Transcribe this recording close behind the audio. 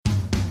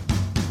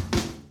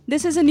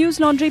This is a News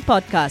Laundry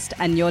podcast,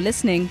 and you're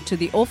listening to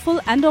the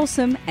Awful and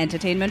Awesome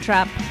Entertainment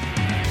Wrap.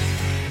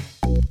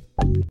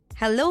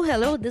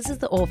 Hello. This is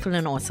the Awful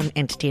and Awesome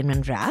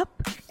Entertainment Wrap,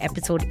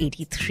 episode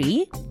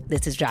 83.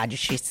 This is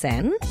Rajeshri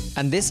Sen.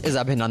 And this is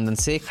Abhinandan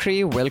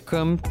Sekhri.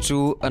 Welcome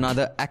to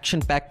another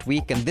action-packed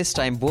week. And this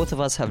time, both of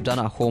us have done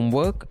our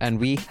homework and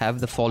we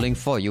have the following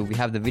for you. We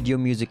have the Video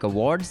Music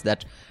Awards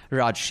that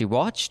Rajeshri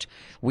watched.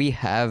 We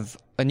have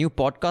a new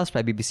podcast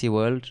by BBC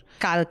World.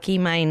 Kalki,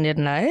 My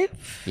Indian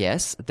Life.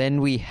 Yes.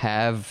 Then we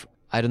have,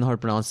 I don't know how to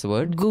pronounce the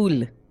word.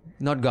 Ghoul.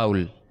 Not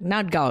Ghoul.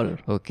 Not Ghoul.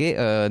 Okay.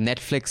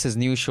 Netflix's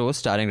new show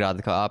starring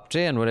Radhika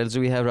Apte. And what else do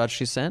we have,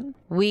 Rajeshri Sen?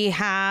 We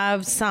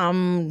have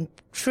some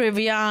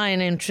trivia and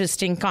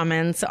interesting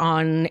comments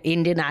on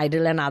Indian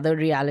Idol and other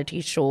reality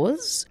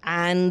shows.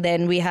 And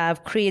then we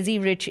have Crazy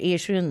Rich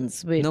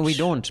Asians. Which... No, we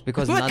don't.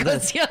 Because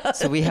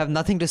so we have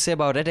nothing to say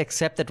about it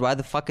except that why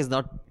the fuck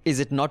is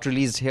it not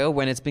released here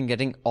when it's been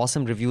getting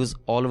awesome reviews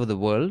all over the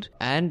world.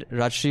 And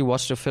Rajeshri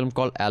watched a film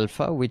called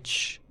Alpha,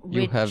 which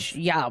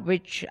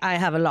I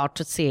have a lot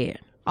to say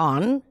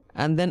on.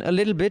 And then a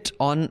little bit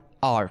on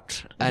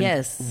art. And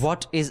yes.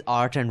 What is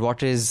art and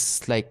what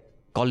is like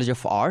College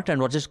of Art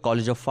and what is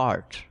College of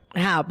Art?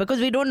 Yeah, because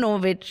we don't know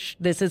which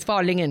this is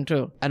falling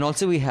into. And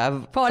also we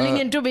have... Falling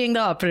into being the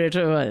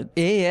operator word.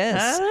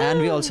 Yes. And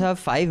we also have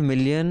 5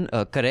 million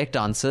correct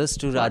answers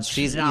to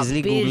Rajeshri's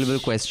easily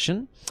Googleable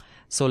question.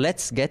 So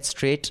let's get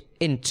straight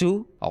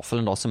into Awful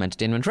and Awesome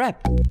Entertainment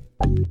Wrap.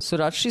 So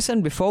Rajeshri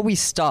Sen, before we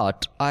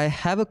start, I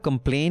have a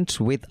complaint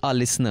with our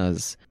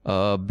listeners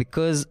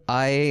because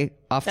after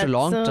a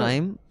long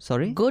time...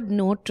 Sorry? Good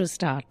note to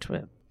start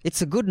with. It's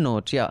a good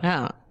note,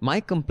 yeah. My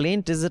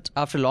complaint is that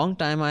after a long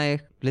time, I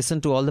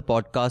listened to all the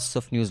podcasts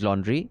of News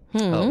Laundry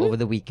over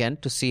the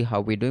weekend to see how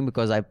we're doing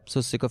because I'm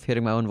so sick of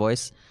hearing my own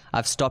voice.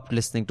 I've stopped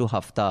listening to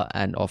Hafta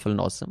and Awful and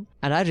Awesome.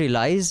 And I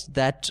realized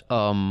that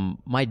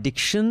my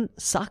diction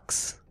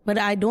sucks. But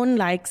I don't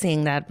like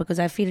saying that because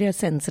I feel you're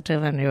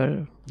sensitive and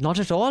you're... Not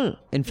at all.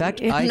 In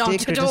fact, I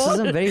take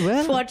criticism very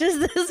well. What is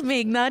this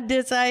Meghna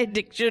Desai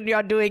diction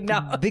you're doing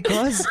now?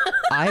 Because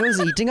I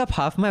was eating up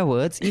half my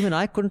words. Even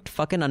I couldn't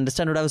fucking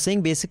understand what I was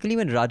saying. Basically,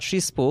 when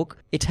Rajeshri spoke,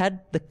 it had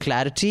the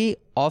clarity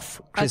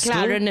of crystal. A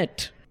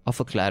clarinet.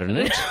 Of a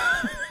clarinet.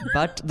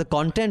 But the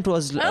content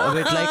was a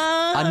bit like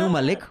Anu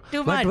Malik.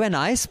 But when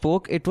I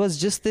spoke, it was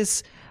just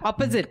this...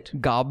 Opposite.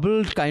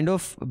 Garbled kind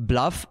of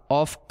bluff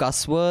of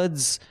cuss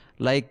words,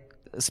 like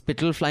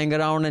spittle flying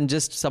around and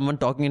just someone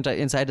talking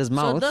inside his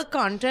mouth. So the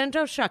content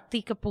of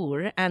Shakti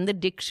Kapoor and the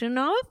diction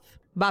of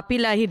Bapi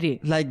Lahiri.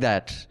 Like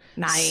that.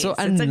 Nice. So,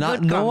 and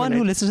no one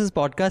who listens to this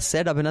podcast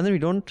said,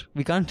 Abhinandan,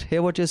 we can't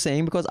hear what you're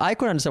saying because I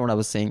couldn't understand what I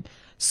was saying.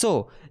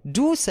 So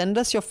do send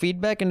us your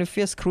feedback, and if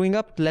you're screwing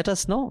up, let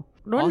us know.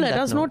 Don't let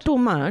us know too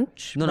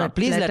much. No,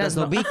 please let us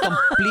know. Be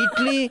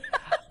completely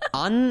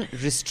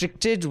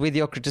unrestricted with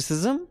your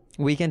criticism.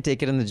 We can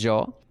take it in the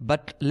jaw.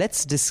 But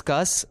let's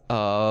discuss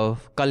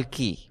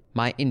Kalki,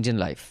 My Indian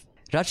Life.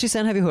 Rajeshri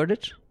Sen, have you heard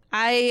it?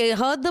 I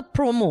heard the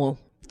promo.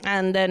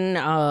 And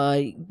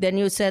then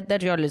you said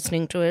that you're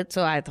listening to it.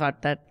 So I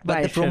thought that...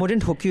 But the promo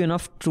didn't hook you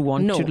enough to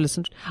want you to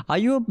listen. Are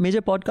you a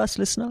major podcast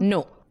listener?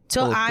 No.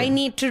 So okay. I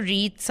need to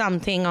read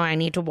something or I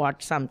need to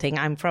watch something.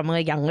 I'm from a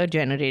younger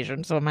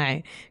generation, so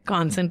my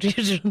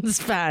concentration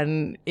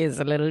span is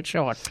a little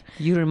short.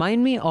 You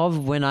remind me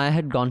of when I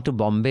had gone to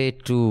Bombay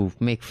to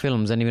make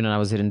films, and even when I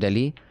was here in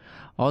Delhi.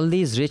 All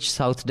these rich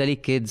South Delhi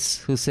kids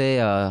who say,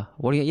 I'm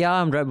working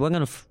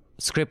on a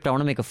script, I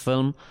want to make a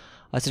film.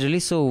 I said, really?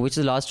 So which is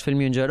the last film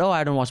you enjoyed? Oh,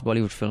 I don't watch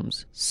Bollywood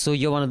films. So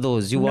you're one of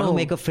those. You want to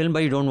make a film,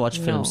 but you don't watch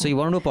films. So you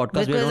want to do a podcast,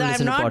 but you don't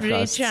listen to podcasts. Because I'm not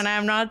rich and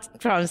I'm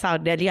not from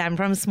South Delhi. I'm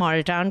from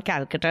small town,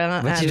 Calcutta.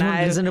 But you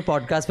don't listen to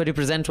podcasts, but you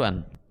present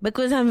one.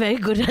 Because I'm very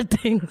good at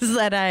things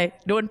that I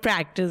don't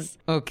practice.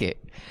 Okay.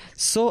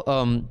 So,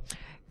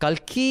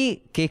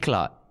 Kalki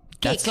Kekla.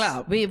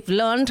 Kekla. We've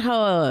learned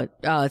her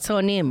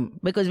surname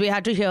because we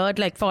had to hear it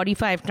like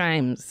 45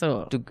 times.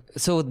 So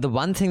the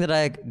one thing that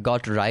I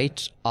got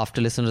right after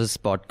listening to this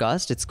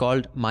podcast, it's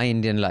called My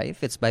Indian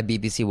Life. It's by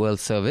BBC World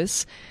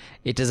Service.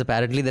 It is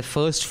apparently the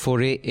first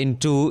foray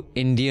into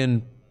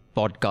Indian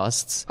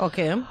podcasts.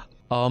 Okay.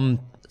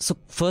 So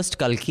first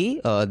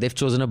Kalki, they've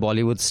chosen a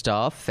Bollywood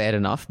star, fair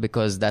enough,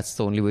 because that's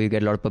the only way you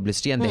get a lot of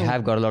publicity, and they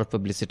have got a lot of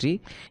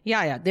publicity.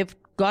 Yeah, they've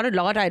got a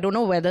lot. I don't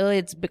know whether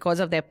it's because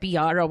of their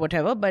PR or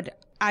whatever, but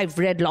I've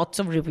read lots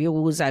of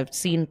reviews. I've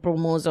seen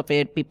promos of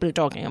it, people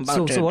talking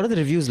about it. So what are the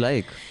reviews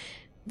like?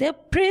 They're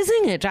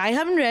praising it. I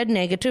haven't read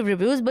negative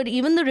reviews, but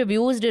even the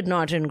reviews did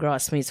not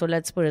engross me. So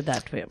let's put it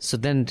that way. So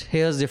then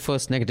here's the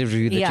first negative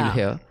review that you'll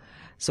hear.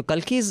 So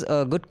Kalki is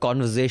a good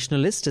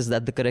conversationalist. Is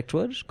that the correct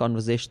word?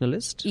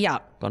 Conversationalist? Yeah.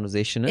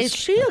 conversationist. Is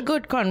she a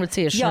good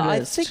conversationalist? Yeah,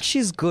 I think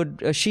she's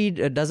good. She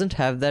doesn't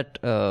have that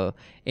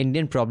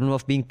Indian problem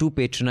of being too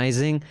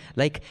patronizing.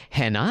 Like,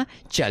 है ना,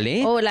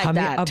 चलें, Oh, like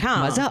हमें that, अब हाँ.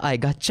 मजा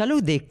आएगा. चलो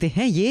देखते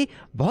हैं ये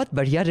बहुत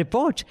बढ़िया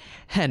रिपोर्ट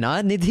है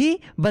ना निधि.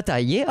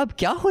 बताइए अब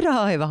क्या हो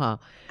रहा है वहाँ.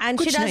 And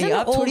she कुछ नहीं, doesn't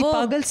आप थोड़ी over-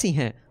 पागल सी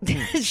हैं.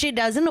 She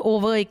doesn't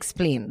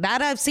over-explain.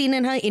 That I've seen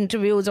in her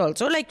interviews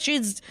also. Like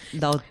she's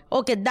Now,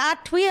 okay.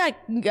 That way,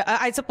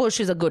 I suppose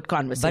she's a good but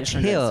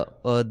conversationalist. here,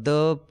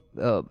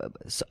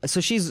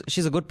 so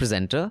she's a good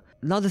presenter.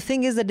 Now the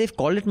thing is that they've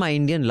called it My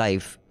Indian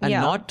Life and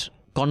Yeah. not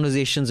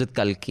Conversations with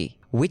Kalki,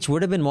 which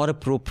would have been more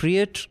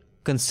appropriate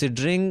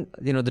considering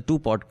the two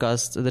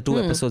podcasts, the two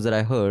episodes that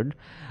I heard,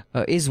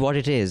 is what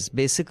it is.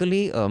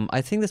 Basically,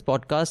 I think this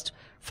podcast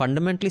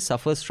fundamentally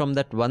suffers from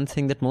that one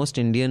thing that most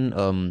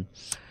Indian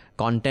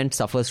content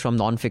suffers from,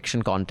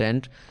 non-fiction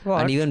content. What?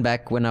 And even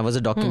back when I was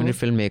a documentary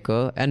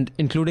filmmaker, and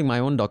including my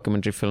own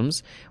documentary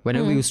films,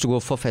 whenever we used to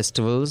go for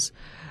festivals,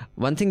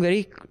 one thing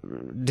very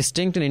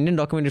distinct in Indian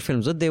documentary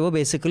films was they were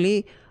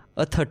basically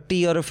a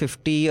 30 or a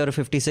 50 or a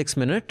 56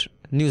 minute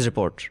news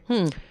report.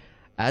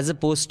 As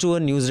opposed to a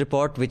news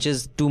report which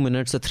is 2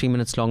 minutes or 3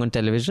 minutes long on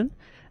television,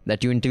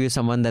 that you interview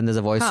someone, then there's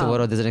a voiceover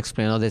or there's an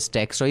explainer or there's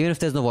text, or even if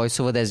there's no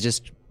voiceover, there's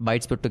just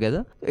bites put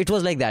together. It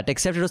was like that,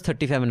 except it was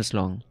 35 minutes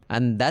long.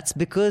 And that's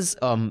because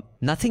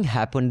nothing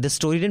happened. The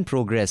story didn't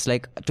progress.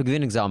 Like, to give you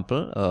an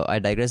example, I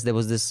digress, there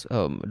was this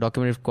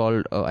documentary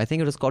called, I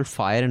think it was called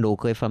Fire and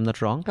Ochre, if I'm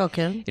not wrong.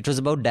 Okay. It was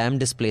about dam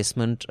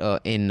displacement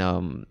in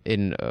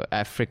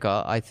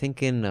Africa, I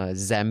think in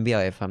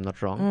Zambia, if I'm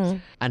not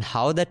wrong, and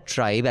how that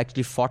tribe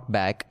actually fought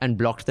back and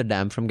blocked the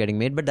dam from getting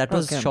made. But that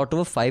was shot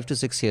over 5 to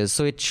 6 years.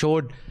 So it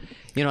showed,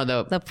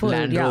 the full,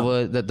 Land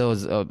Rover,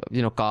 those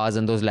cars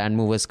and those land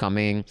movers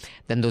coming.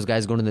 Then those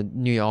guys going to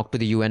New York to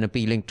the UN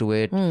appealing to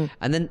it,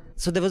 and then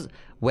so there was.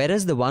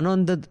 Whereas the one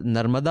on the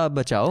Narmada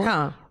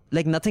Bachao.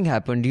 Like nothing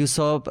happened. You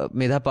saw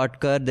Medha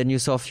Patkar, then you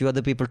saw a few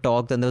other people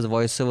talk, then there was a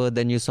voiceover,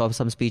 then you saw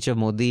some speech of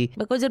Modi.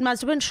 Because it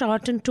must have been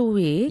shot in 2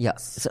 weeks. Yeah.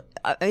 So,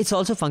 it's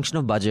also a function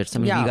of budgets. I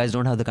mean, Yeah. you guys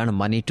don't have the kind of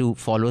money to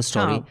follow a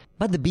story.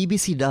 But the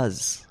BBC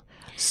does.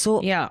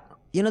 So, Yeah.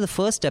 the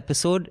first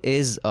episode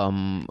is...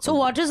 So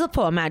what is the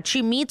format?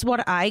 She meets,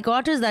 what I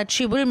got is that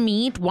she will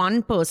meet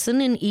one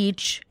person in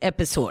each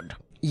episode.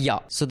 Yeah.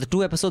 So the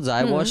two episodes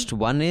I watched,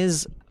 one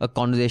is a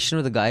conversation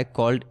with a guy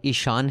called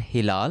Ishan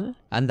Hilal,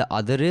 and the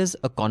other is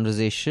a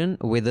conversation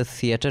with a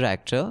theatre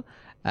actor,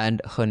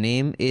 and her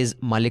name is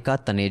Malika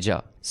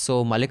Taneja.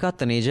 So Malika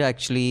Taneja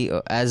actually,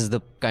 as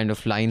the kind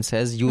of line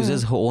says,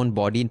 uses her own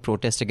body in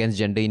protest against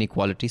gender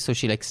inequality. So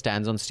she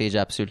stands on stage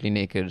absolutely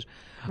naked.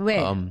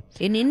 Where?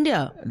 In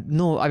India?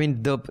 No, I mean,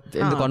 in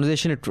the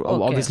conversation, it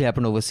obviously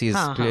happened overseas,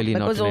 clearly not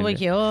Because in over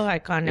India. here, I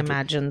can't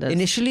imagine this.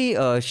 Initially,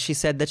 she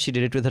said that she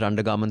did it with her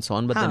undergarments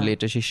on, but then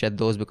later she shed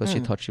those because she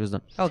thought she was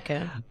done.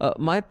 Okay.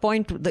 My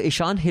point, the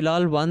Ishan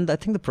Hilal one, I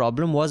think the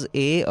problem was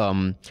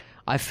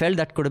I felt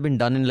that could have been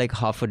done in like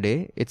half a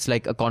day. It's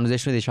like a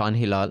conversation with Ishan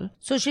Hilal.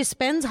 So she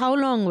spends how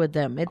long with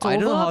them? It's I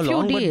over don't know how a few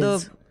long,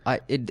 days.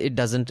 but it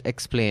doesn't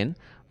explain.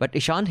 But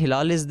Ishan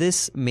Hilal is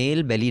this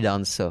male belly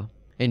dancer,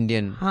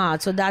 Indian.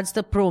 So that's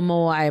the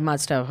promo I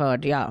must have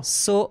heard, yeah.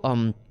 So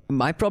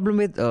my problem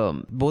with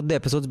both the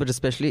episodes, but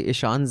especially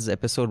Ishan's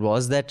episode,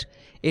 was that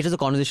it was a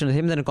conversation with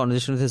him, then a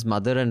conversation with his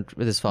mother and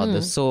with his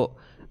father. So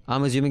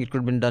I'm assuming it could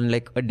have been done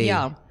like a day.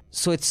 Yeah.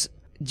 So it's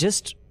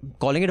just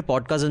calling it a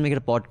podcast doesn't make it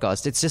a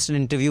podcast. It's just an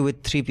interview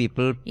with three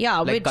people. Yeah,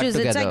 like, which is, cut it's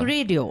together. like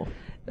radio.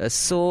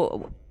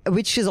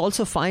 Which is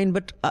also fine,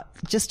 but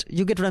just,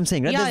 you get what I'm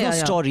saying, right? Yeah, There's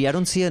no story. I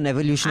don't see an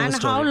evolution of And a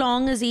story. how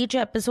long is each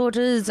episode?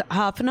 Is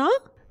half an hour?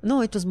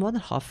 No, it was more than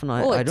half an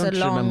hour. Oh, I it's don't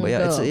a remember.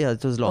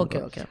 It was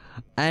longer. Okay.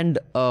 And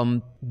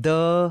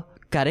the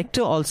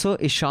character also,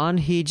 Ishan,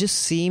 he just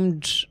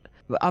seemed...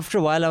 After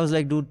a while, I was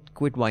like, dude,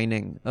 quit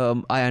whining.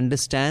 I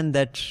understand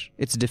that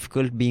it's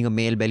difficult being a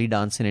male belly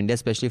dancer in India,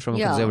 especially from a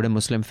conservative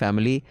Muslim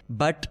family.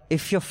 But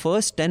if your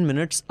first 10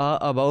 minutes are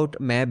about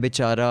मैं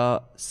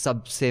बेचारा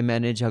सबसे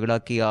मैंने झगड़ा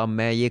किया,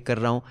 मैं ये कर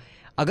रहा हूँ,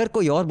 अगर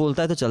कोई और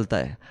बोलता है तो चलता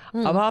है.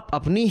 अब आप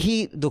अपनी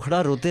ही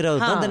दुखड़ा रोते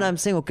रहो, then I'm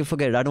saying, okay,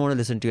 forget it. I don't want to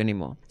listen to you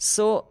anymore.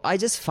 So I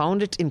just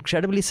found it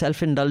incredibly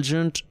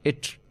self-indulgent.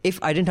 If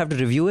I didn't have to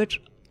review it,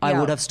 I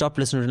would have stopped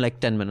listening to it in like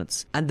 10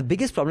 minutes. And the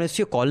biggest problem is, if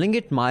you're calling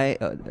it My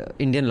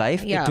Indian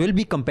Life, it will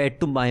be compared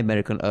to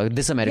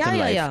This American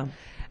Life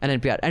and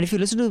NPR. And if you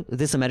listen to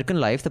This American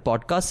Life, the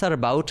podcasts are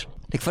about,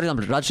 like for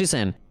example, Rajshri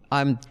Sen,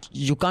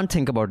 you can't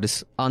think about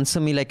this.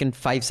 Answer me like in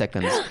 5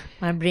 seconds.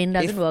 My brain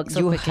doesn't work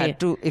so quickly.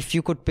 If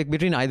you could pick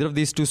between either of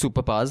these two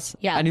superpowers,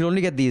 and you'll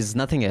only get these,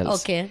 nothing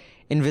else. Okay.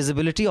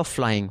 Invisibility or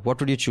flying, what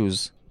would you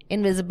choose?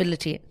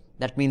 Invisibility.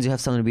 That means you have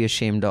something to be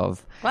ashamed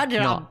of. What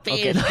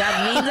rubbish.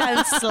 That means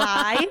I'm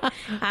sly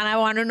and I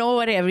want to know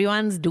what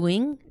everyone's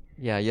doing.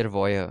 Yeah, you're a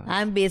voyeur.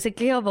 I'm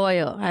basically a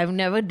voyeur. I've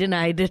never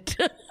denied it.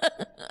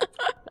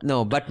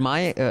 No, but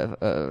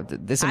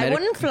this I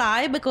wouldn't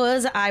fly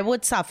because I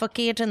would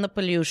suffocate in the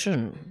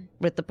pollution.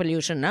 With the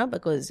pollution, no?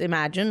 Because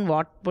imagine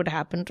what would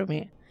happen to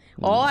me.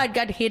 Or I'd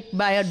get hit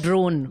by a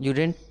drone. You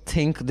didn't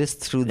think this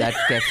through that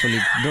carefully.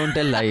 Don't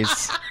tell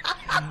lies.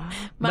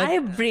 My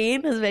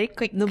brain is very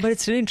quick. No, but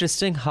it's really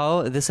interesting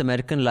how this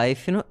American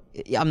life,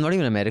 I'm not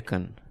even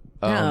American.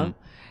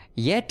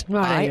 Yet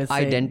What are I you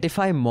saying?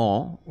 identify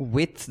more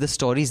with the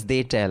stories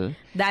they tell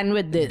Than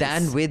with this.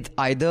 than with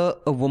either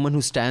a woman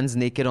who stands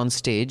naked on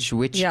stage,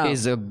 which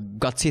is a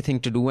gutsy thing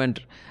to do,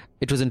 and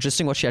it was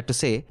interesting what she had to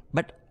say.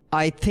 But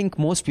I think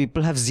most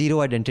people have zero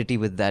identity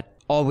with that,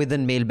 or with a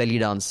male belly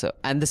dancer.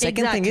 And the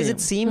second thing is,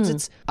 it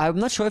seems I'm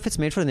not sure if it's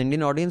made for an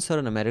Indian audience or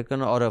an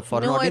American or a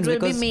foreign audience. No,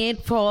 it will be made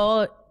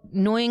for,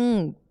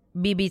 knowing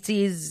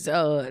BBC's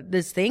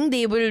this thing,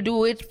 they will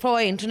do it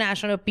for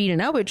international appeal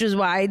now, which is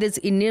why this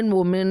Indian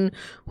woman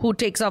who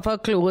takes off her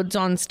clothes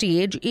on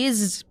stage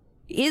is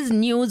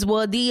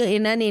newsworthy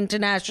in an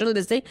international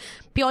this thing,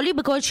 purely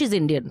because she's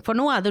Indian, for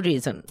no other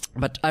reason.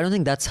 But I don't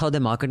think that's how the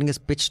marketing has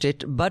pitched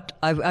it. But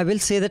I will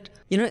say that,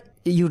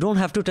 you don't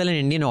have to tell an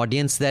Indian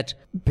audience that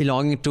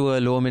belonging to a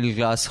lower middle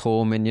class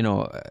home in,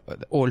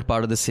 the old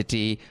part of the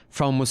city,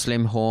 from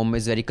Muslim home,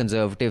 is very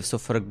conservative. So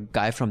for a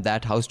guy from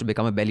that house to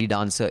become a belly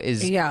dancer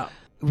is... Yeah.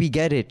 We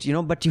get it,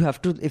 but you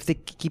have to, if they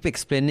keep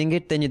explaining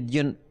it, then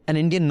an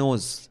Indian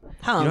knows.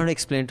 You don't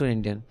explain to an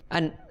Indian.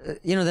 And,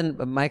 then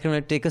Mike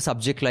will take a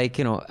subject like,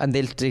 and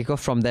they'll take off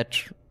from that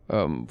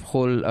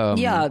whole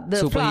the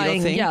superhero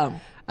flying, thing. yeah.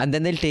 And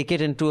then they'll take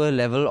it into a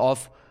level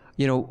of,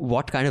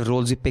 what kind of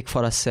roles we pick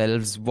for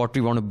ourselves, what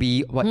we want to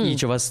be, what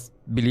each of us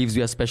believes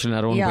we are special in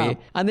our own way.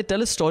 And they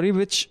tell a story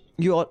which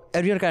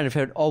everyone kind of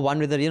heard, or one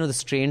with the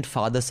strained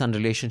father-son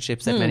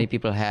relationships that many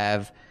people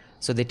have.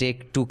 So they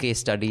take 2 case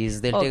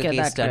studies. They'll take a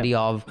case study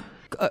of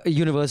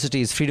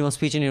universities, freedom of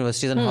speech in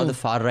universities, and how the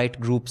far-right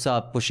groups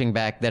are pushing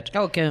back that.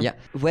 Yeah.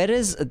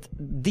 Whereas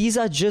these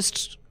are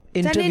just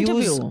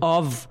interviews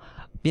of,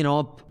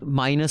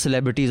 minor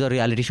celebrities or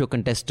reality show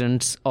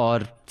contestants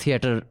or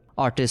theatre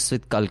artists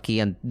with Kalki,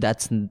 and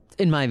that's,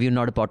 in my view,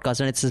 not a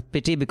podcast. And it's a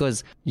pity,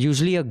 because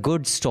usually a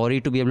good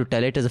story, to be able to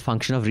tell it, is a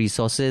function of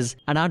resources,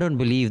 and I don't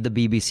believe the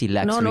BBC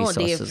lacks resources.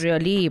 No, they've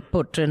really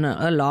put in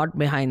a lot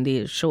behind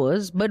these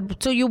shows.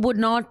 But so you would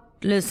not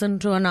listen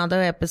to another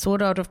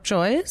episode out of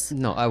choice?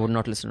 No, I would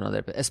not listen to another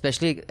episode.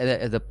 Especially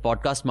the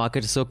podcast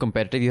market is so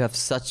competitive. You have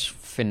such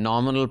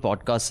phenomenal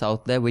podcasts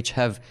out there which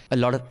have a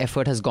lot of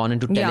effort has gone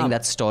into telling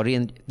that story,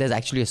 and there's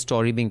actually a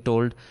story being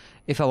told.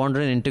 If I want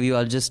an interview,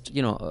 I'll just,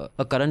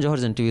 a Karan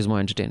Johar's interview is more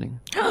entertaining.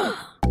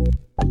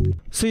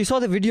 So you saw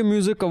the Video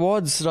Music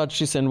Awards,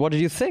 Rajshri Sen. What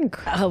did you think?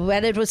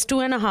 Whether it was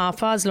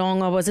 2.5 hours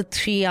long or was it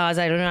 3 hours,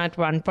 I don't know. At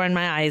one point,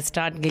 my eyes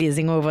start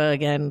glazing over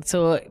again.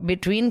 So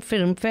between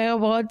Filmfare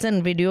Awards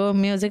and Video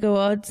Music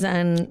Awards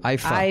and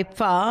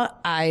IFA,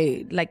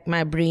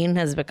 my brain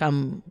has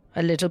become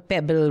a little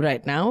pebble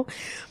right now.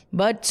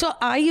 But so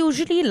I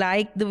usually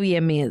like the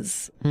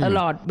VMAs a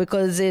lot,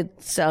 because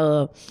it's...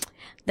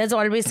 there's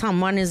always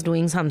someone is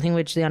doing something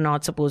which they are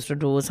not supposed to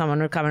do. Someone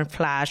will come and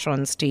flash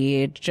on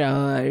stage.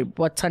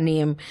 What's her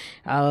name?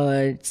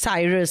 Miley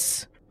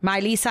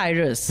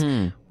Cyrus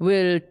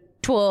will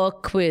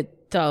twerk with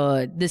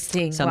this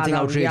thing. Something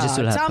outrageous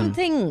will happen.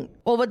 Something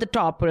over the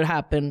top will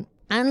happen.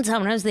 And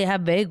sometimes they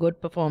have very good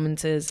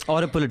performances.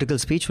 Or a political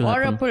speech will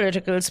happen. Or a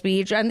political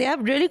speech. And they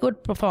have really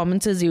good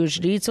performances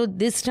usually. So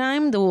this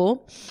time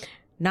though,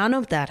 none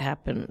of that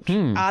happened.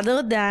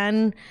 Other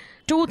than...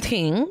 2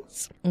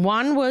 things.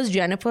 One was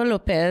Jennifer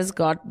Lopez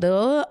got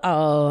the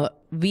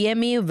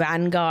VMA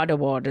Vanguard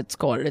Award, it's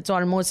called. It's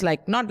almost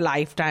like not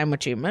lifetime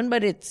achievement,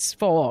 but it's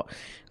for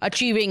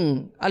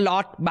achieving a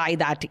lot by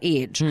that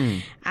age.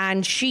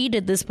 And she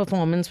did this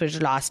performance which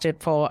lasted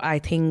for, I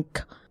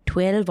think,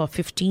 12 or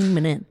 15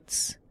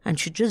 minutes. And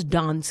she's just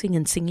dancing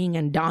and singing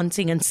and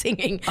dancing and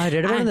singing. I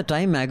read about it in the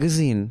Time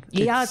magazine.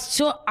 Yeah,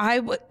 so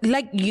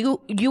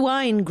you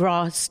are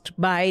engrossed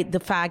by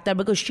the fact that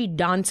because she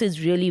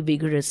dances really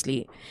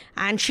vigorously,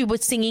 and she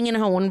was singing in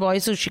her own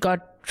voice, so she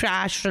got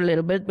trashed a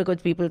little bit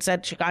because people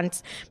said she can't.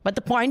 But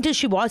the point is,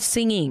 she was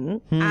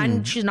singing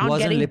and she's not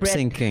wasn't getting lip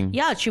syncing.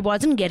 Yeah, she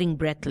wasn't getting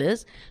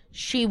breathless.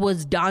 She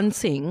was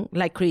dancing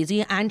like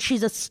crazy, and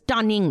she's a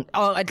stunning,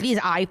 or at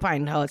least I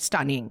find her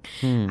stunning,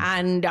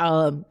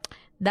 and.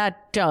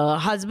 That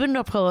husband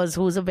of hers,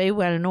 who's a very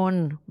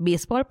well-known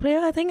baseball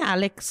player, I think,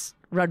 Alex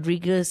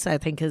Rodriguez, I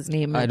think his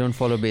name is. I don't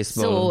follow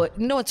baseball.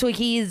 So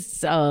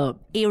he's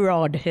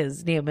A-Rod,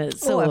 his name is.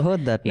 So, I've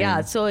heard that name.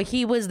 Yeah, so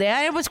he was there.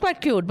 And it was quite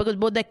cute because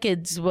both the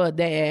kids were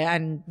there.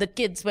 And the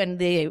kids,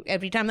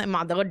 every time their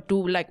mother would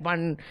do like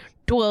one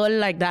twirl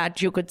like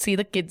that, you could see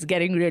the kids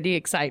getting really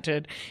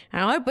excited.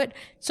 But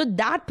so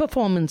that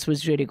performance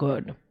was really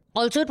good.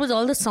 Also, it was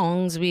all the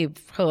songs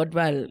we've heard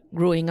while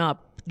growing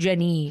up.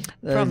 Jenny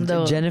from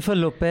the... Jennifer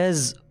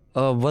Lopez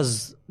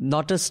was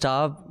not a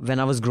star when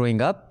I was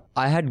growing up.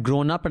 I had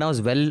grown up and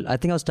I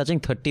think I was touching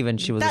 30 when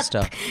she was a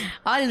star.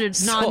 All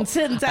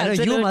nonsense, I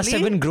know you must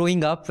have been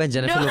growing up when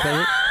Jennifer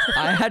Lopez...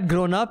 I had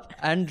grown up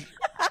and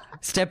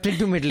Stepped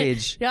into middle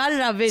age. You're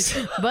rubbish.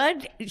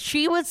 But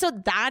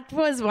that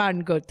was one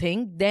good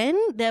thing. Then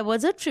there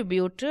was a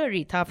tribute to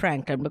Aretha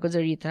Franklin, because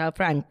Aretha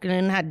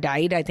Franklin had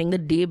died, I think, the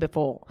day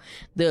before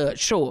the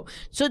show.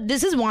 So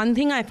this is one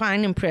thing I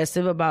find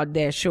impressive about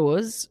their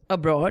shows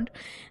abroad,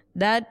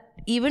 that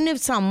even if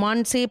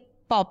someone, say,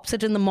 pops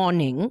it in the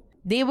morning,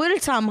 they will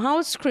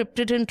somehow script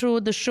it into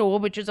the show,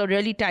 which is a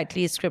really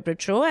tightly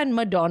scripted show, and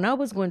Madonna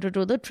was going to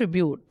do the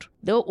tribute.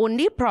 The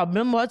only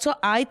problem was, so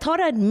I thought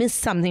I'd missed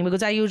something,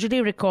 because I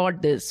usually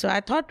record this. So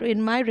I thought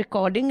in my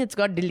recording, it's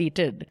got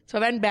deleted. So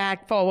I went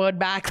back,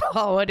 forward,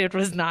 it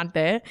was not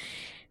there.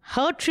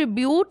 Her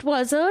tribute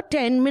was a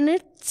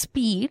 10-minute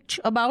speech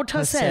about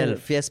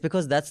herself. Yes,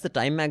 because that's the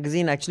Time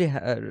magazine actually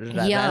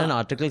ran an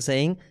article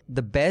saying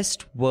the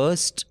best,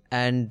 worst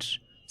and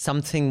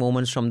something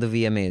moments from the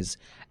VMAs.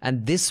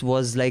 And this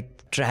was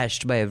like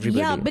trashed by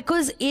everybody. Yeah,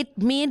 because it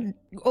made...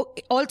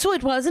 Also,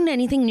 it wasn't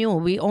anything new.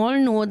 We all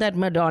know that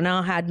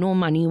Madonna had no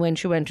money when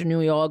she went to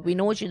New York. We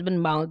know she's been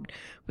mugged.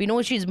 We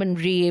know she's been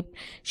raped.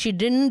 She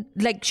didn't...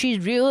 She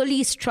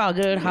really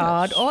struggled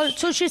hard.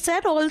 Also, she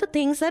said all the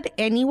things that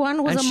anyone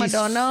who's a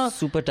Madonna...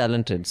 super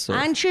talented. So.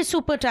 And she's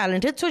super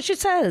talented. So she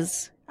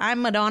says,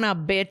 I'm Madonna,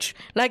 bitch.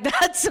 Like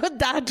that. So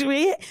that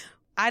way...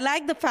 I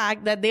like the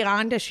fact that they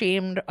aren't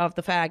ashamed of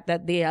the fact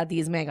that they are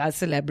these mega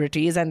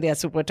celebrities and they are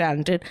super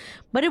talented.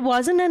 But it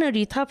wasn't an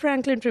Aretha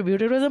Franklin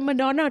tribute. It was a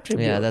Madonna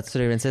tribute. Yeah, that's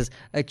what everyone says.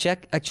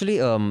 Actually,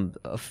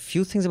 a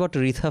few things about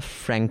Aretha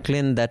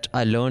Franklin that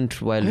I learned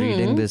while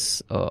reading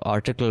this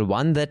article.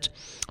 One, that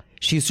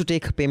she used to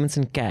take payments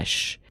in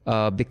cash.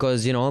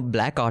 Because,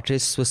 black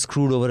artists were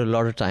screwed over a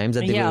lot of times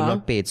and they were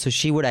not paid. So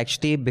she would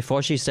actually,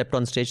 before she stepped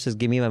on stage, says,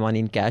 give me my money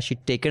in cash.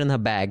 She'd take it in her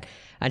bag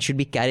and she'd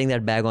be carrying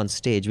that bag on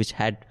stage, which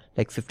had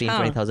like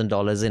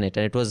 $15,000-$20,000 in it,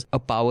 and it was a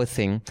power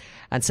thing.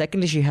 And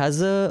secondly, she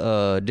has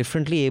a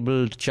differently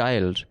abled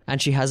child and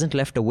she hasn't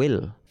left a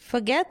will.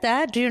 Forget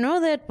that. Do you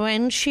know that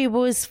when she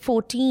was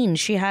 14,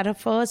 she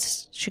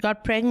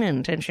got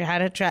pregnant and she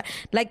had a child.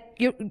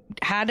 You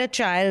had a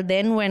child,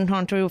 then went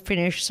on to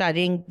finish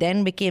studying,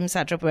 then became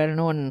such a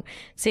well-known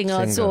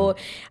singer. So,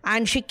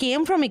 and she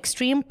came from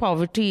extreme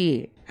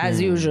poverty, as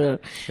usual,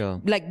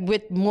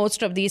 with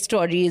most of these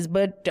stories.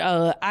 But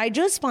I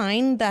just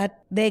find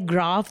that their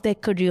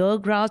career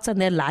graphs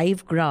and their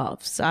life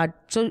graphs are,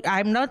 so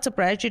I'm not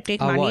surprised you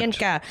take money and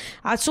cash,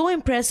 are so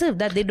impressive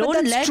that they don't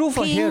let that's true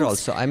for here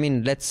also. I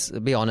mean, let's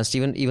be honest,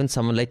 even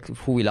someone like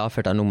who we laugh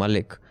at, Anu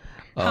Malik,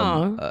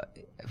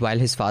 while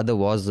his father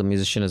was a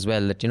musician as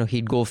well, that,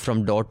 he'd go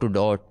from door to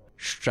door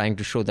trying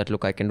to show that,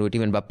 look, I can do it.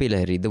 Even Bappi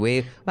Lahiri, the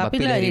way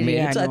Bappi Lahiri made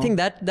it. So I think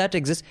that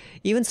exists.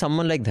 Even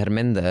someone like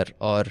Dharmender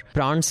or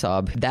Pran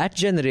Saab, that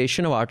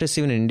generation of artists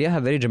even in India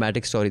have very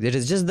dramatic stories. It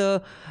is just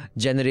the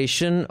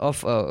generation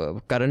of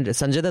current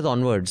Sanjay Dutt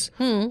onwards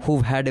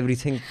who've had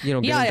everything,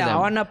 given to them.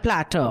 On a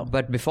platter.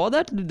 But before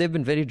that, they've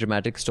been very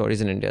dramatic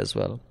stories in India as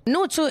well.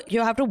 No, so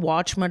you have to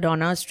watch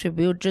Madonna's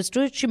tribute just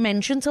to it. She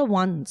mentions her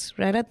once,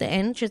 right at the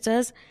end. She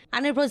says,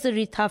 and it was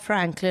Aretha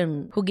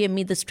Franklin who gave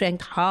me the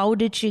strength. How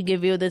did she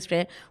give you the strength?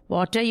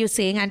 What are you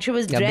saying? And she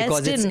was dressed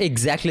because it's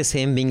exactly the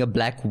same being a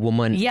black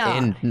woman in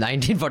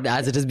 1940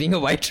 as it is being a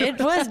white woman.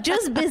 It was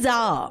just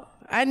bizarre.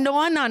 And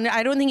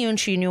I don't think even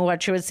she knew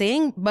what she was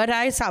saying, but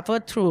I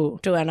suffered through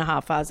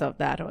 2.5 hours of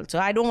that also.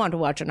 I don't want to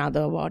watch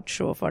another award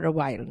show for a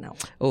while now.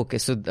 Okay,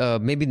 so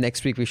maybe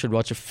next week we should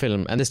watch a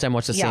film and this time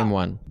watch the same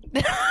one.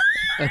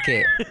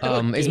 Okay.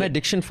 Is my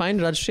diction fine,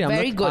 Rajshri?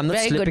 Very good. I'm not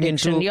slipping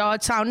into... You're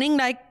sounding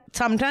like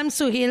sometimes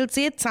Suhail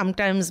say it,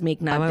 sometimes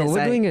Meghna. Am I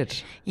overdoing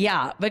it?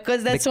 Yeah,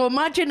 because there's so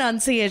much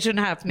enunciation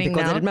happening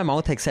because now. I did my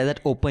mouth exercise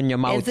that open your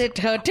mouth. Is it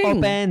hurting?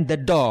 Open the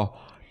door.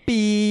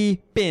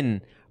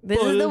 Peep-in. This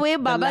is the way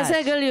Baba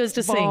Sehgal used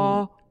to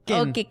sing.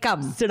 Okay,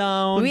 come. Sit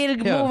down. We'll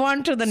move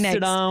on to the next.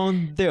 Sit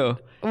down there.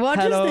 What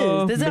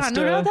Hello, is this? This is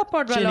Anuradha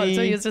Potwal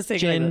also used to sing.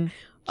 Chin.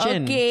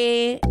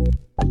 Okay.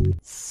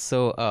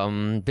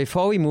 So,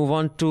 before we move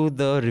on to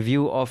the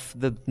review of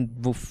the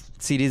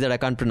series that I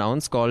can't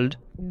pronounce called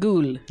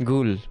Ghoul.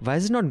 Ghoul. Why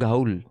is it not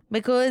Ghoul?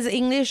 Because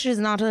English is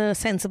not a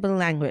sensible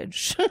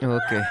language.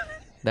 Okay.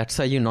 That's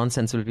how you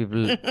nonsensible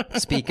people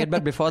speak it.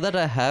 But before that,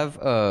 I have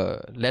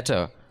a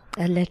letter.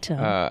 A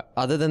letter.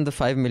 Other than the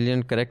 5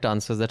 million correct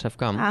answers that have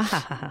come,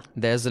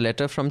 there's a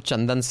letter from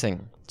Chandan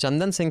Singh.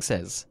 Chandan Singh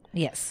says,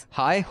 yes.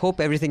 Hi, hope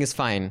everything is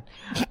fine.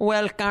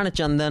 Well, kinda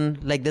Chandan,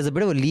 there's a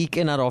bit of a leak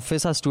in our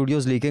office. Our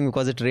studio's leaking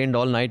because it rained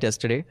all night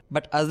yesterday.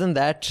 But other than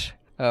that,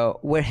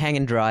 we're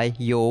hanging dry,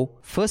 yo.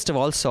 First of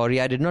all,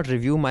 sorry, I did not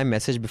review my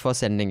message before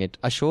sending it.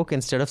 Ashok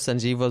instead of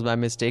Sanjeev was my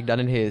mistake, done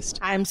in haste.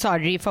 I'm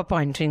sorry for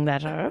pointing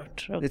that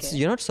out. Okay.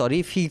 You're not sorry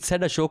if he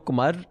said Ashok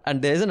Kumar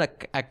and there is an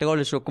actor called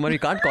Ashok Kumar. You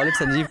can't call it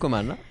Sanjeev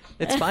Kumar, no?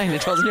 It's fine.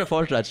 It wasn't your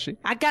fault, Rajshri.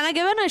 Can I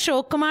give an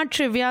Ashok Kumar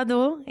trivia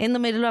though in the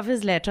middle of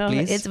his letter?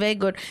 Please? It's very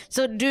good.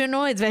 So do you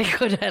know it's very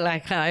good?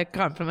 I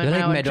compliment You're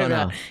my like own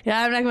Madonna. Trivia.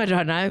 Yeah, I'm like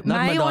Madonna. Not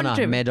my Madonna, own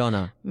trivia.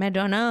 Madonna.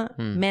 Madonna.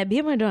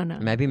 Maybe Madonna.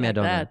 Maybe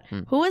Madonna.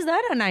 Like who was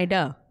that?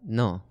 Anaida?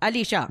 No.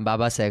 Alisha.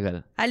 Baba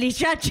Sehgal.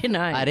 Alisha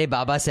Chinay. Arey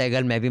Baba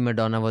Sehgal, Maybe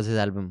Madonna was his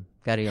album.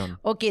 Carry on.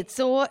 Okay,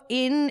 so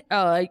in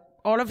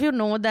all of you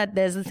know that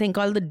there's a thing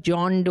called the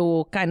John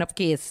Doe kind of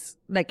case.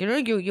 Like,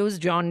 you use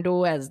John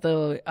Doe as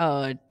the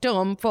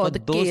term for the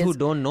those case. who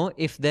don't know,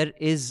 if there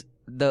is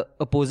the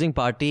opposing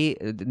party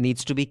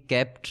needs to be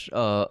kept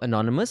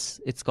anonymous,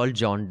 it's called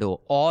John Doe.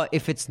 Or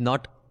if it's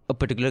not a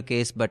particular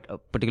case, but a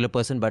particular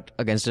person, but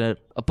against a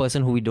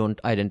person who we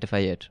don't identify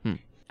yet.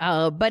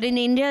 But in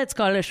India, it's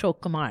called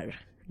Ashok Kumar.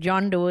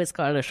 John Doe is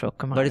called Ashok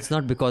Kumar. But it's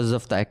not because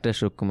of the actor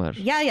Ashok Kumar.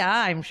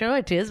 Yeah, I'm sure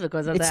it is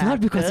because of It's the not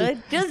actor. because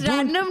just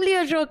randomly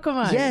Ashok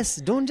Kumar. Yes,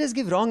 don't just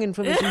give wrong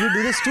information. You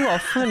do this too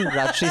often,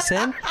 Rajshri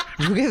Sen.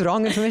 You give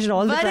wrong information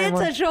all the time.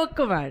 But it's Ashok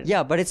Kumar.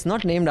 Yeah, but it's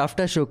not named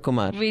after Ashok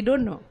Kumar. We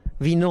don't know.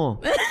 We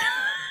know.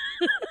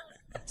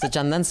 So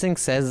Chandan Singh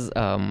says,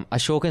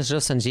 Ashok instead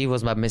of Sanjeev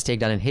was my mistake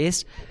done in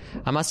haste.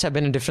 I must have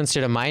been in a different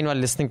state of mind while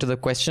listening to the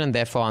question and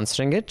therefore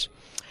answering it.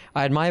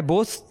 I admire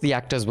both the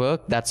actors'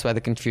 work. That's why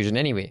the confusion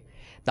anyway.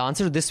 The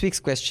answer to this week's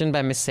question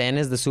by Miss Sen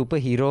is the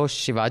superhero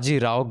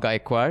Shivaji Rao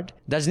Gaikwad,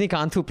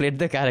 Rajnikant, who played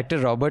the character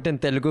Robert in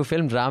Telugu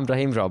film Ram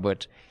Rahim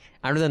Robert.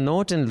 And with a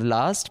note in the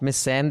last, Miss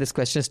Sen, this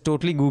question is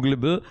totally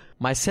Googleable.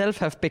 Myself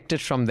have picked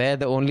it from there.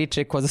 The only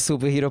trick was the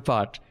superhero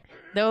part.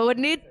 The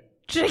only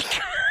trick.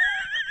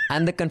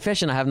 And the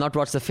confession, I have not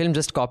watched the film,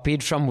 just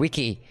copied from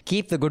Wiki.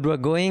 Keep the good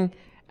work going.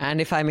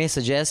 And if I may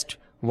suggest,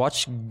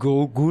 watch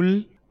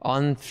Ghoul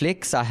on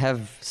Flix. I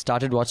have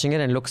started watching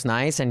it and looks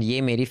nice. And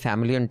Ye Meri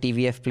Family on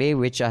TVF Play,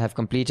 which I have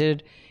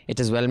completed. It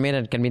is well made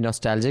and can be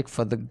nostalgic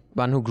for the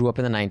one who grew up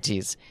in the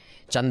 90s.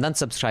 Chandan,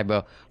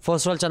 subscriber.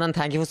 First of all, Chandan,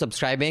 thank you for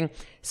subscribing.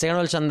 Second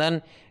of all,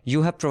 Chandan,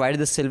 you have provided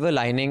the silver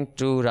lining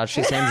to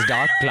Rajshri Sen's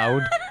dark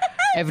cloud.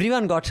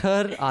 Everyone got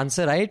her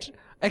answer right,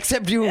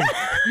 except you.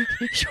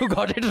 You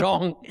got it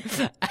wrong.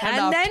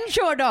 And then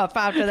showed off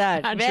after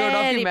that. And Very showed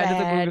off the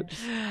bad.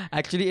 Google.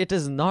 Actually, it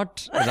is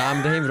not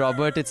Ram Rahim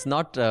Robert. It's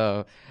not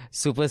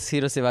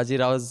superhero Shivaji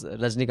Rao's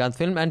Rajnikant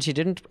film. And she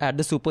didn't add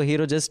the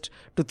superhero just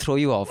to throw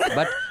you off.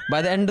 But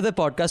by the end of the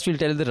podcast, we'll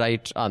tell you the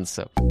right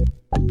answer.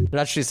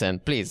 Rajshri Sen,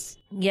 please.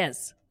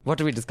 Yes. What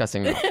are we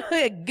discussing now?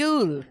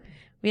 Ghoul.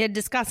 We are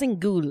discussing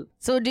Ghoul.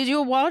 So did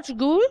you watch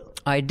Ghoul?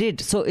 I did.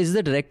 So is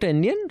the director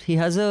Indian? He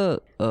has a...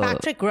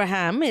 Patrick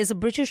Graham is a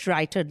British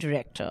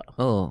writer-director.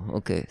 Oh,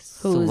 okay.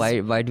 So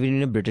why do we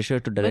need a Britisher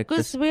to direct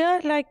Because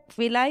this?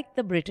 we like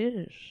the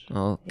British.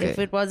 Okay. If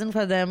it wasn't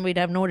for them, we'd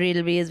have no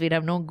railways, we'd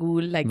have no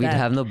Ghoul like We'd that.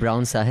 have no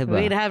Brown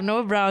Sahiba. We'd have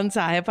no Brown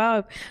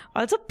Sahiba.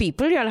 Also,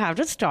 people, you'll have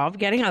to stop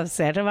getting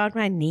upset about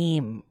my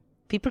name.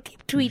 People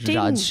keep tweeting.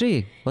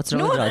 Rajshri? What's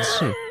wrong with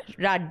Rajshri?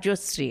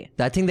 Rajyasri.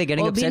 I think they're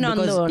getting upset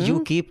because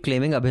you keep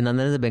claiming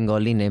Abhinandan is a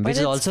Bengali name, which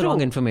is also true.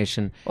 wrong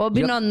information.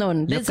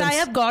 Abhinandan. This I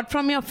have got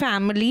from your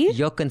family.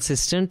 You're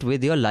consistent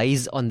with your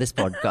lies on this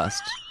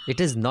podcast. It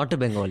is not a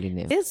Bengali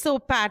name. So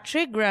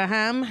Patrick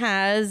Graham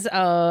has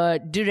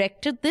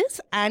directed this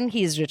and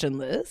he's written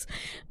this.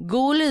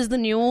 Ghoul is the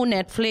new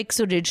Netflix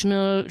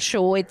original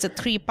show. It's a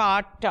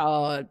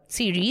 3-part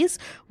series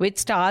which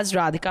stars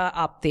Radhika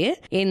Apte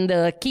in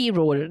the key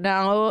role.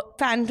 Now,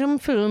 Phantom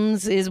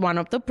Films is one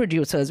of the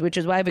producers, which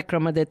is why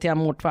Vikramaditya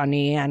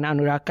Motwani and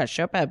Anurag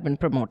Kashyap have been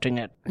promoting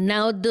it.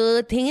 Now,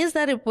 the thing is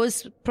that it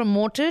was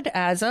promoted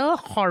as a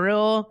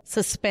horror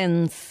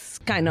suspense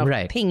kind of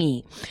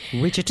thingy.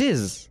 Which it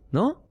is,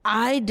 no?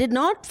 I did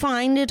not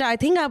find it. I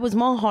think I was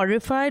more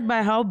horrified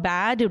by how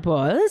bad it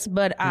was,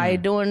 but I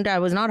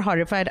was not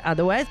horrified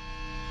otherwise.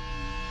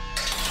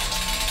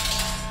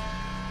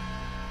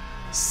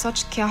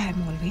 सच क्या है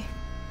मौलवी?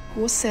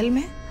 वो cell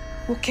में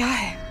वो क्या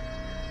है?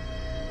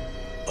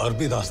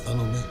 अरबी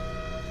दास्तानों में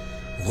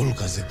गुल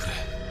का जिक्र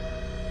है.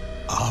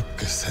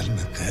 आपके सेल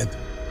में कैद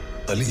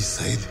अली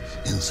सईद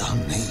इंसान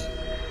नहीं.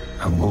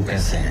 अब वो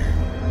कैसे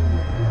हैं?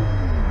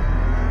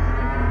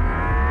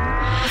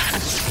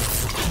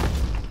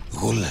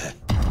 गुल है.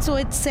 So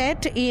it's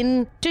set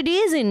in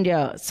today's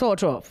India,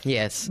 sort of.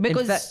 Yes.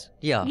 Because,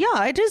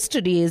 yeah, it is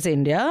today's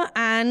India.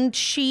 And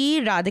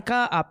she,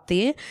 Radhika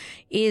Apte,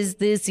 is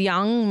this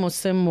young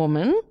Muslim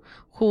woman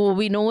who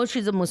we know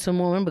she's a Muslim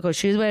woman because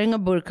she's wearing a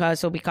burqa,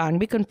 so we can't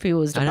be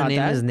confused about that. And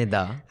her name is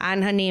Nida.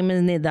 And her name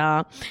is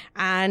Nida.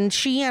 And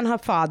she and her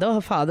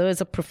father is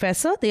a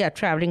professor. They are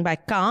traveling by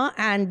car.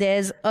 And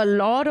there's a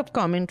lot of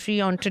commentary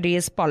on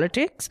today's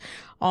politics,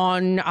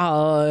 on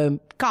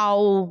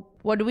cow...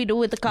 What do we do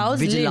with the cows?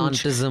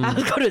 Vigilantism. Lynch. I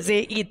was going to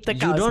say eat the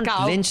cows. You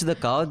don't lynch the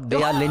cow.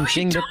 They are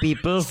lynching the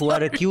people who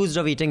are accused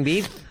of eating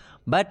beef.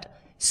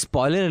 But,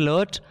 spoiler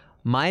alert,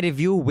 my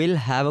review will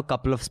have a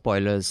couple of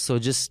spoilers. So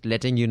just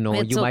letting you know,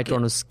 you might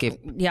want to skip.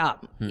 Yeah.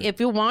 If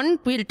you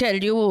want, we'll tell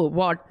you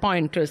what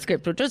point to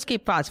skip to. Just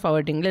keep fast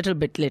forwarding little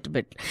bit.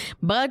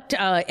 But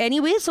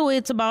anyway, so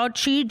it's about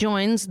she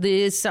joins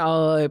this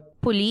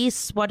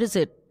police, what is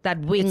it? That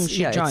wing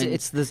she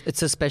joins.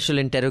 It's a special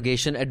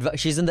interrogation.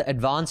 She's in the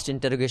advanced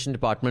interrogation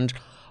department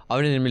of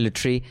an Indian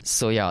military.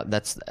 So yeah,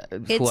 that's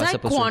it's who are like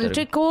supposed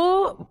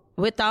Quantico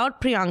without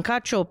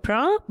Priyanka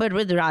Chopra, but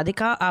with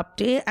Radhika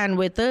Apte and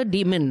with a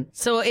demon.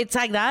 So it's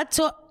like that.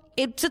 So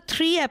it's a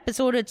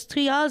 3-episode. It's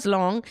 3 hours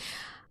long.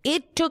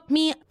 It took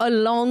me a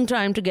long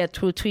time to get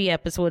through 3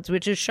 episodes,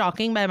 which is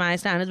shocking by my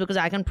standards because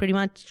I can pretty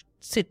much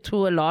sit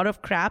through a lot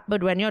of crap,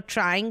 but when you're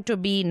trying to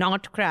be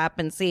not crap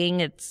and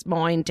saying it's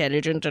more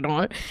intelligent and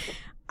all,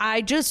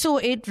 so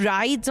it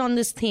rides on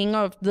this thing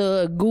of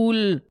the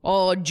ghoul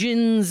or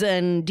jinns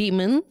and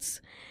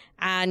demons.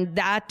 And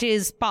that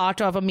is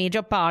a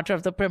major part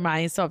of the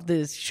premise of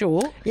this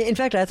show. Yeah, in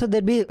fact, I thought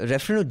there'd be a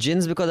reference to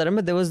jinns because I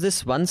remember there was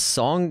this one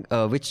song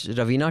which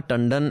Raveena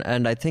Tandon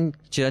and I think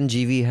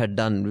Chiranjeevi had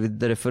done with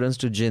the reference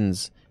to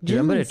jinns. Do you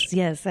remember it?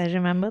 Yes, I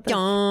remember that.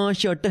 Kya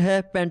shirt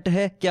hai, pant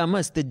hai, kya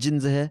mast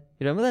jins hai.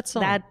 You remember that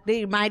song? That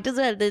they might as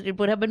well. It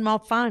would have been more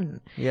fun.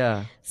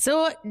 Yeah.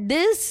 So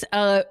this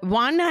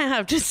one, I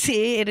have to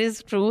say, it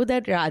is true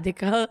that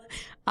Radhika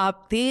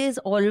Apte is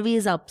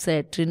always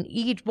upset in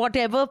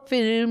whatever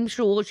film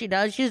show she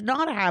does. She's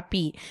not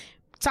happy.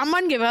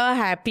 Someone give her a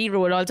happy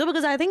role also,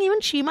 because I think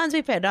even she must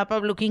be fed up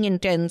of looking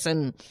intense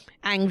and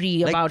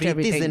angry about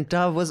everything. Preeti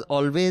Zinta was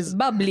always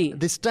bubbly.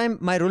 This time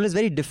my role is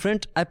very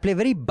different. I play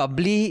very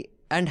bubbly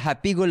and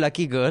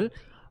happy-go-lucky girl.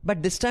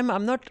 But this time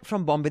I'm not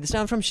from Bombay. This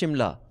time I'm from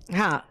Shimla.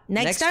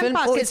 Next time film,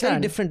 Pakistan. It's very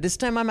different. This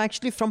time I'm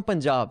actually from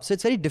Punjab. So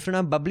it's very different.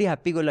 I'm bubbly,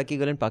 happy-go-lucky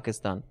girl in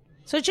Pakistan.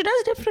 So she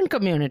does different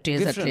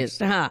communities at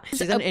least.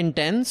 She's an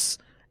intense,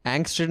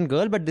 angst-ridden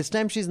girl, but this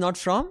time she's not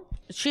from...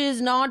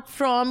 She's not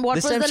from...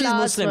 This time she's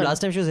Muslim. One? Last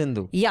time she was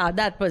Hindu. Yeah,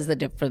 that was the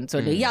difference.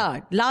 Yeah,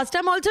 last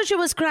time also she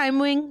was crime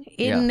wing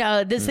in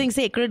this thing,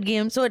 Sacred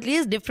Game. So at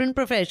least different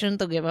profession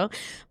to give her.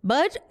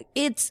 But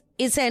it's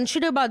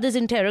essentially about this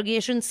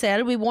interrogation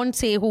cell. We won't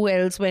say who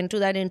else went to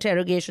that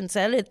interrogation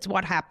cell. It's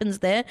what happens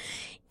there.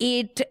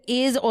 It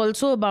is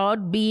also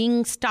about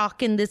being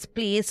stuck in this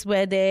place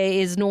where there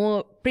is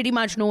pretty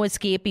much no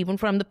escape even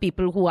from the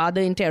people who are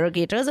the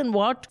interrogators, and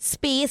what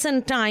space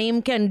and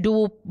time can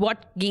do,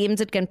 what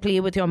games it can play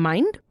with your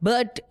mind.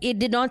 But it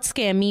did not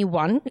scare me,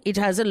 one. It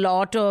has a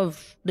lot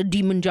of the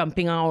demon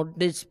jumping out.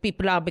 These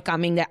people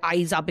their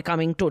eyes are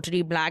becoming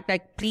totally black.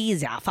 Like,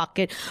 please, fuck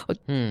it.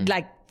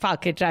 Like,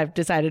 fuck it, I've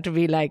decided to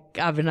be like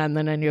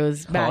Abhinandan and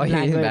use bad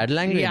language. Bad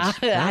language?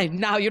 Yeah,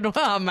 now you know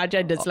how much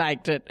I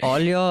disliked it.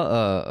 All your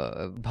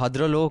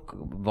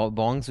Bhadralok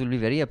bongs will be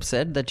very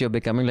upset that you're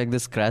becoming like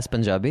this crass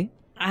Punjabi.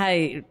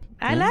 I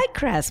like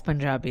crass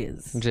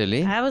Punjabis.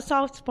 Really? I have a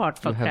soft spot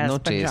for crass no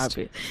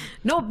Punjabis.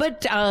 No,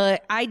 but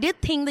I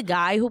did think the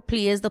guy who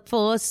plays the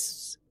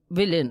first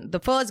villain, the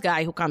first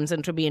guy who comes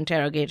in to be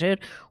interrogated,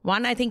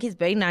 one, I think he's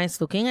very nice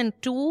looking, and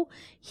two,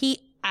 he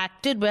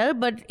acted well,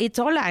 but it's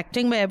all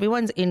acting where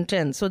everyone's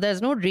intense, so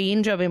there's no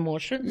range of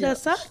emotions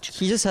as such.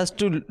 He just has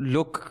to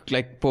look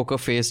like poker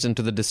faced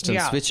into the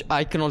distance, which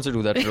I can also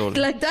do that role.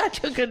 Like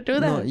that, you can do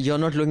that. No, you're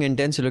not looking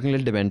intense, you're looking a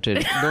little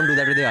demented. Don't do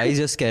that with your eyes,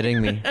 you're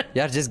scaring me.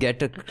 Yeah, just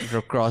get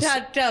across.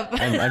 Shut up.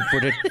 and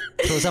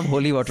throw some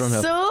holy water on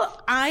her. So,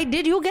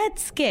 did you get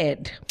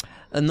scared?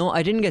 No,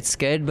 I didn't get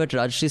scared, but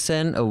Rajshri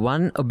Sen,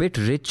 a bit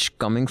rich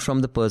coming from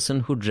the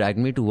person who dragged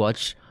me to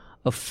watch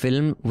a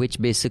film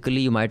which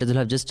basically you might as well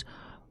have just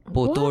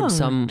potoed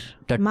some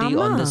tatti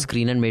on the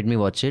screen and made me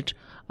watch it.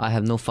 I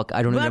have no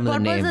I don't remember the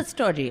name. What was the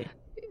story?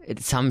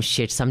 It's some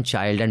shit, some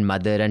child and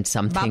mother and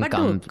something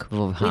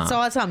We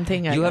saw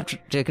something. You have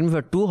taken me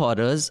for two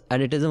horrors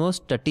and it is the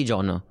most tatti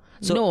genre.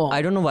 So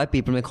I don't know why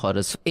people make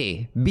horrors.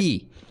 A,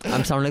 B.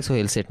 I'm sounding like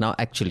Sohail Seth now,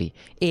 actually.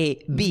 A,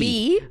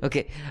 B.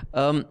 Okay.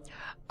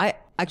 I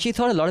actually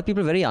thought a lot of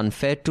people were very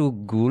unfair to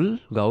Ghoul,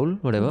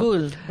 whatever.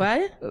 Ghoul.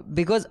 Why?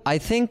 Because I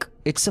think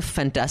it's a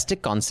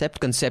fantastic concept,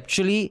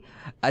 conceptually,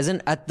 as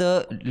in at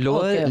the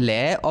lower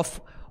layer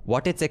of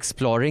what it's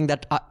exploring,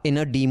 that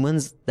inner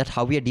demons, that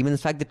how we are demons. In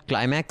fact, the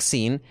climax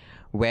scene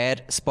where,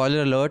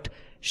 spoiler alert,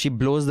 she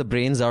blows the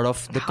brains out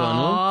of the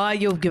colonel.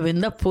 You've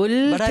given the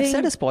full But thing. I've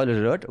said a spoiler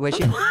alert where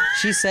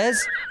she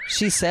says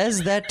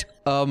that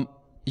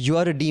you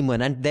are a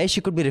demon, and there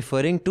she could be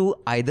referring to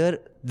either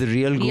the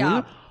real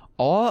Ghoul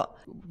or,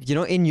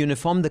 in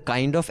uniform, the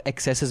kind of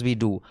excesses we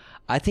do.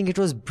 I think it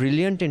was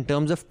brilliant in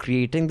terms of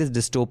creating this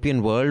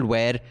dystopian world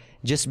where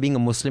just being a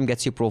Muslim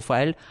gets you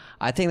profiled.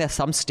 I think there's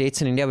some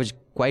states in India which are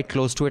quite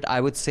close to it.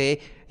 I would say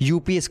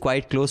UP is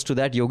quite close to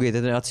that. Yogi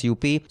Adityanath's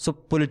UP. So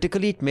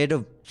politically, it made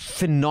a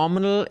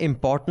phenomenal,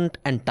 important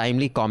and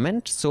timely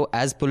comment. So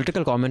as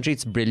political commentary,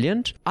 it's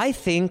brilliant. I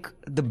think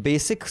the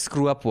basic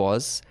screw up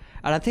was...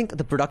 And I think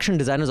the production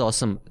design is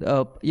awesome.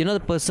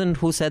 The person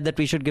who said that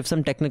we should give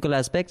some technical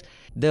aspects,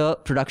 the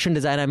production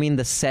design, I mean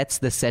the sets,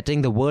 the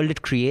setting, the world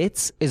it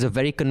creates is a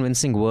very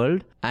convincing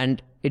world,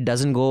 and it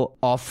doesn't go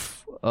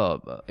off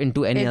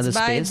into any other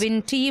space. It's by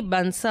Vinti,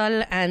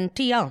 Bansal and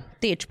Tia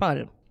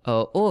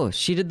Tejpal.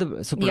 She did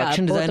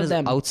production design is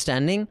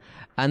outstanding,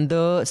 and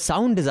the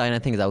sound design I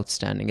think is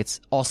outstanding. It's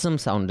awesome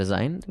sound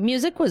design.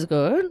 Music was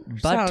good.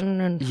 But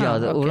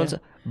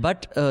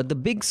the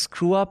big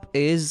screw up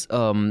is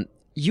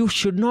you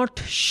should not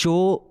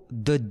show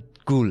the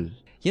Ghoul.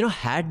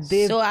 Had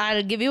they... So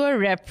I'll give you a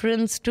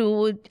reference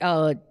to...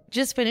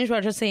 just finish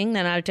what you're saying,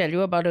 then I'll tell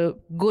you about a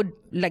good...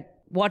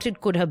 what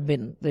it could have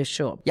been, this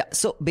show. Yeah,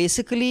 so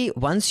basically,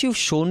 once you've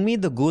shown me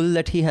the Ghoul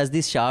that he has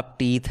these sharp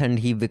teeth and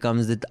he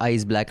becomes with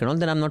eyes black and all,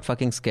 then I'm not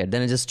fucking scared.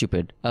 Then it's just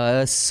stupid.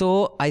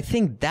 So I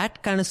think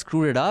that kind of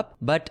screwed it up.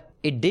 But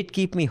it did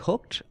keep me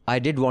hooked. I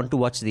did want to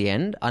watch the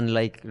end,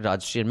 unlike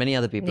Rajshri and many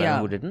other people I know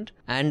who didn't.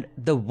 And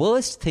the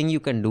worst thing you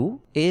can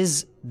do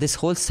is this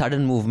whole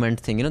sudden movement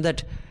thing. You know,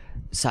 that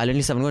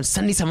silently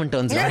suddenly someone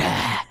turns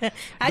around.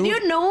 And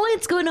you know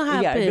it's going to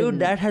happen. Yeah, dude,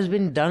 that has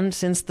been done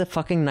since the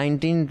fucking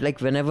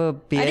whenever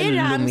Pierre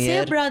Ramsay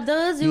Lumiere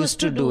brothers used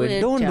to do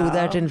it. Don't do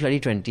that in bloody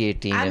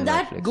 2018. And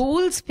that Netflix.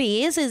 Ghoul's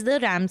face is the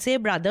Ramsay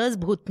brothers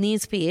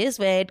Bhutni's face,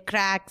 where it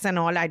cracks and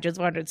all. I just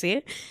want to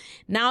say.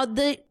 Now,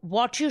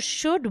 what you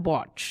should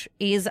watch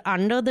is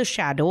Under the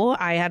Shadow.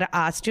 I had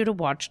asked you to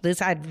watch this.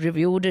 I'd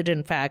reviewed it,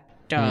 in fact,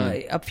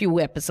 a few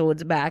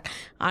episodes back.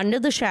 Under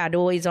the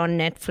Shadow is on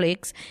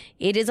Netflix.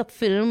 It is a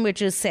film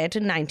which is set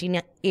in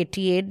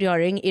 1988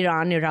 during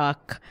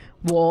Iran-Iraq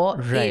war.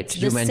 Right,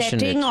 The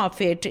setting of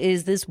it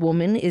is this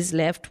woman is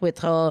left with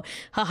her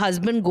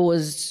husband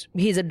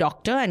he's a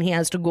doctor and he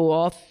has to go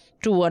off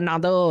to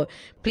another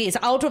place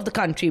out of the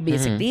country,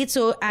 basically.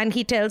 So, and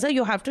he tells her,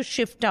 you have to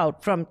shift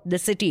out from the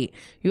city.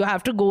 You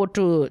have to go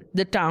to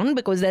the town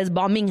because there's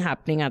bombing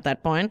happening at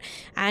that point.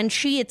 And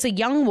it's a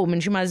young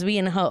woman. She must be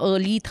in her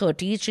early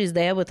 30s. She's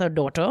there with her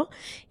daughter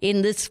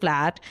in this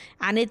flat.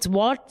 And it's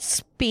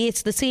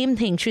the same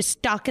thing. She's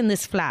stuck in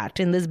this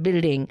flat, in this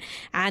building.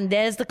 And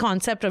there's the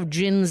concept of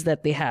jinns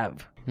that they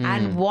have.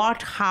 And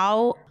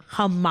how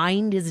her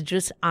mind is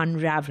just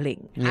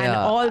unraveling.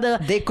 Yeah.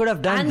 And they could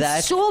have done that.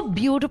 And so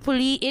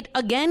beautifully, it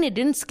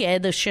didn't scare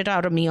the shit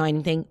out of me or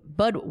anything,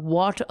 but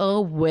what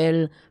a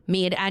well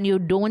made. And you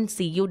do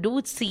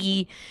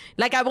see,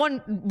 like, I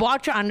won't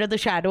watch Under the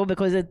Shadow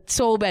because it's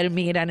so well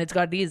made and it's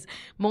got these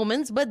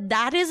moments, but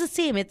that is the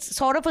same. It's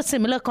sort of a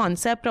similar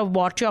concept of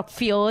what your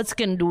fears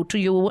can do to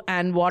you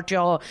and what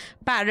your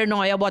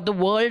paranoia, what the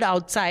world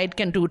outside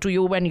can do to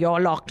you when you're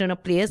locked in a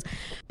place.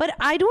 But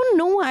I don't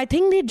know. I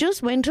think they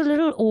just went a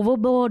little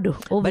overboard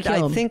over But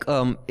here. I think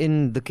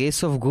in the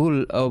case of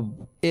Ghoul,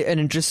 an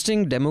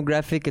interesting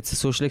demographic, it's a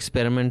social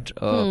experiment,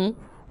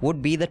 would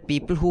be that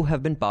people who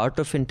have been part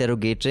of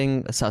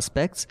interrogating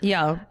suspects.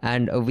 Yeah.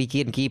 And we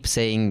can keep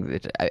saying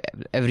that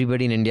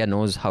everybody in India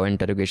knows how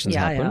interrogations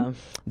happen. Yeah.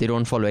 They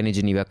don't follow any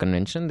Geneva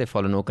Convention. They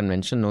follow no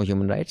convention, no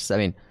human rights. I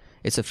mean,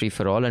 it's a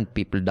free-for-all and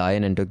people die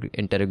in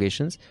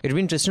interrogations. It'd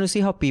be interesting to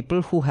see how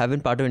people who have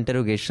been part of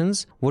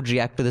interrogations would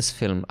react to this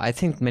film. I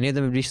think many of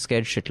them would be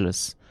scared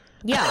shitless.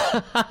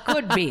 Yeah,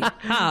 could be.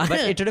 But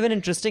it would have been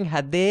interesting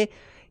had they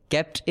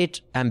kept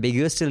it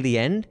ambiguous till the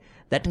end.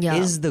 That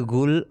is the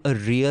Ghoul a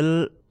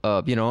real,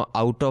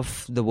 out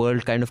of the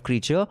world kind of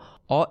creature,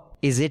 or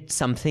is it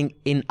something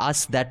in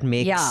us that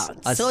makes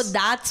us... So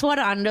that's what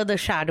Under the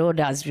Shadow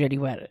does really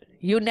well.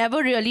 You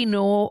never really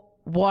know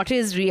what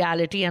is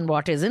reality and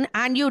what isn't,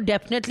 and you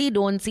definitely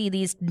don't see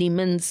these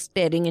demons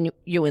staring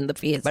you in the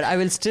face. But I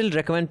will still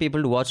recommend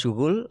people to watch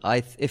Ghoul,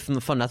 if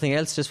for nothing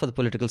else, just for the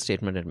political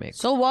statement it makes.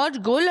 So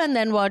watch Ghoul and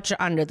then watch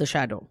Under the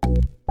Shadow.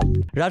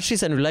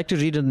 Rajshri, would you like to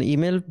read an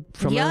email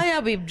from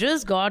her? We've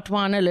just got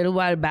one a little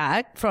while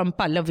back from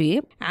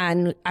Pallavi,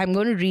 and I'm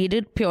going to read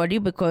it purely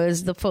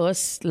because the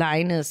first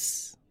line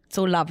is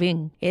so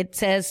loving. It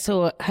says,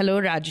 so, hello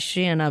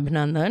Rajshri and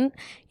Abhinandan.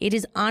 It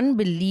is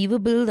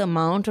unbelievable the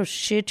amount of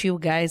shit you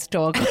guys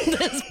talk on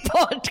this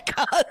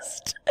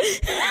podcast.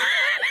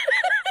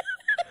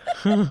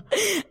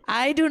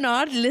 I do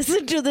not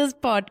listen to this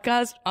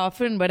podcast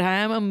often, but I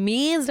am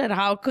amazed at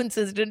how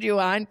consistent you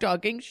are in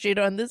talking shit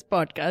on this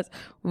podcast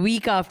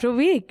week after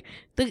week.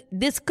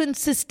 This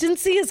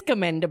consistency is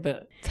commendable.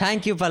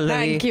 Thank you,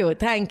 Pallavi.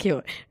 Thank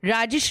you.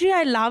 Rajeshri,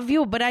 I love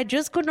you, but I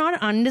just could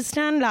not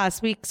understand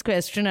last week's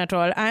question at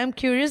all. I am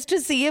curious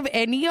to see if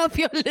any of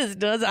your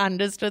listeners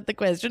understood the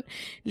question,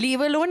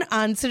 leave alone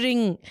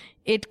answering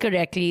it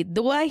correctly.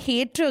 Though I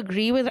hate to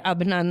agree with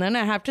Abhinandan,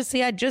 I have to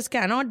say I just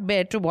cannot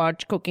bear to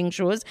watch cooking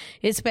shows,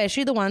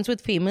 especially the ones with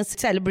famous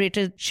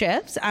celebrated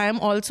chefs. I am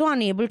also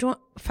unable to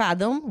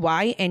fathom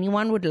why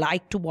anyone would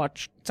like to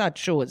watch such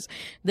shows.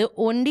 The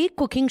only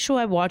cooking show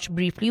I watched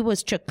briefly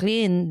was Chakle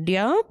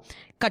India,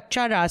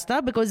 Kacha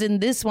Rasta, because in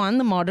this one,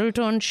 the model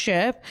turned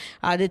chef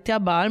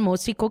Aditya Bal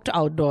mostly cooked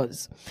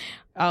outdoors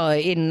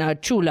in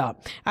Chula.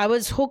 I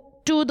was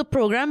hooked to the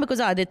program because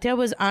Aditya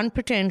was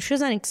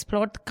unpretentious and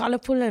explored the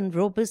colorful and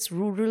robust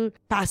rural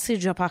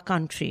passage of our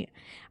country.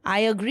 I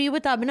agree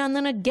with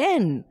Abhinandan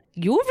again.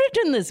 You've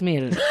written this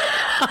mail.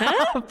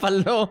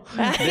 Pallo,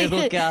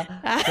 देखो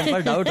क्या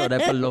simple doubt हो रहा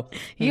है Pallo.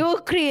 You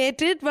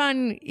created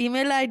one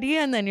email ID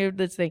and then you have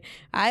this thing.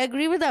 I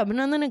agree with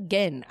Abhinandan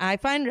again. I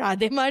find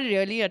Radhima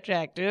really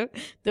attractive.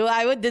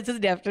 Though this is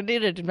definitely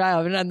written by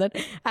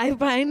Abhinandan. I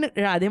find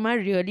Radhima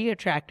really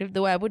attractive,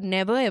 though I would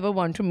never ever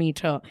want to meet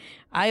her.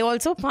 I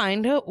also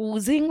find her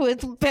oozing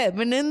with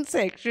feminine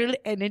sexual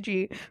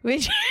energy,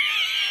 which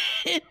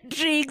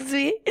intrigues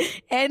me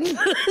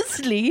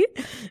endlessly.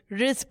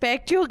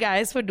 Respect you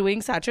guys for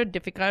doing such a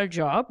difficult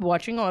job.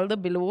 Watching all the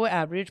below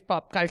average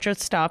pop culture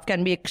stuff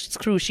can be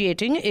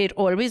excruciating. It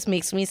always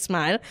makes me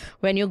smile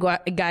when you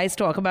guys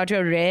talk about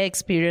your rare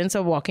experience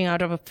of walking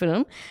out of a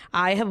film.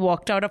 I have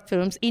walked out of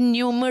films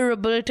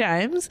innumerable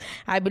times.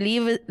 I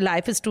believe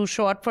life is too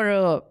short for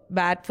a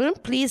bad film.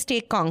 Please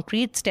take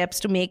concrete steps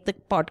to make the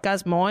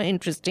podcast more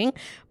interesting,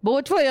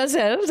 both for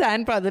yourselves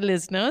and for the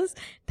listeners.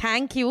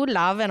 Thank you,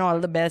 love, and all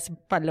the best,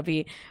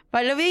 Pallavi.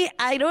 Pallavi,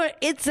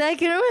 it's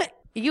like,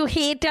 you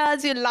hate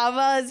us, you love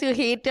us, you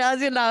hate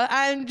us, you love.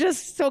 I'm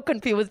just so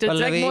confused. It's Pallavi,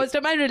 like most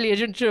of my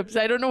relationships.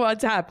 I don't know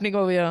what's happening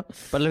over here.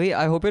 Pallavi,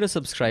 I hope you're a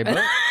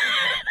subscriber.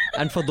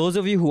 And for those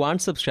of you who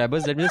aren't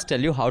subscribers, let me just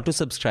tell you how to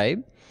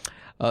subscribe.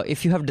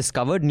 If you have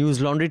discovered News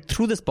Laundry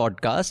through this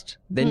podcast,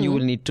 then you will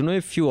need to know.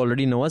 If you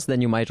already know us,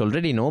 then you might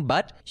already know.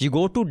 But you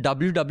go to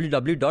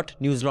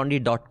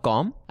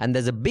www.newslaundry.com and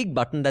there's a big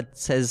button that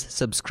says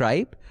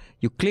subscribe.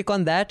 You click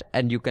on that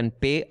and you can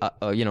pay.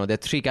 There are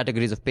 3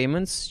 categories of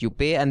payments. You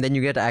pay and then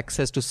you get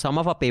access to some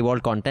of our paywall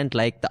content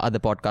like the other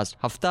podcast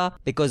Hafta,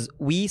 because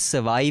we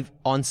survive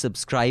on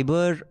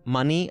subscriber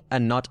money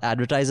and not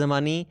advertiser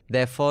money.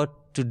 Therefore,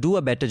 to do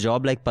a better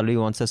job like Pallavi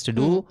wants us to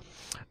do,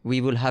 we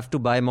will have to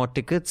buy more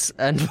tickets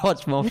and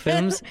watch more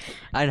films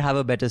and have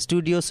a better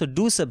studio. So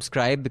do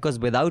subscribe, because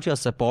without your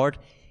support,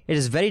 it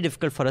is very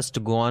difficult for us to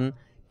go on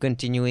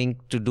continuing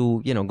to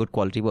do, good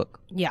quality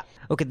work. Yeah.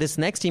 Okay, this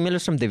next email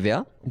is from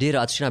Divya. Dear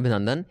Rajshri and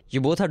Abhinandan, you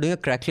both are doing a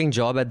crackling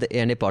job at the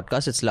A&A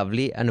podcast. It's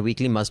lovely and a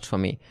weekly must for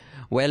me.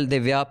 Well,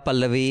 Divya,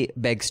 Pallavi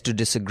begs to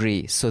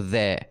disagree. So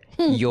there.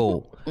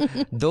 Yo.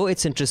 Though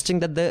it's interesting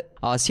that the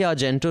Asia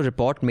Argento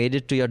report made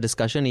it to your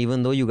discussion,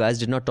 even though you guys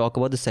did not talk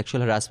about the sexual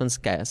harassment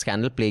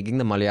scandal plaguing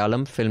the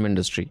Malayalam film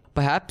industry.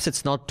 Perhaps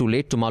it's not too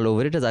late to mull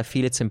over it, as I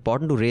feel it's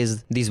important to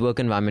raise these work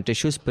environment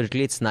issues.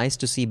 Particularly, it's nice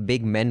to see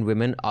big men,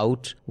 women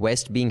out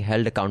west being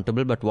held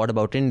accountable. But what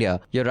about India?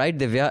 You're right,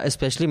 Divya,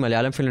 especially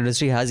Malayalam film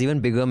industry has even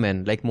bigger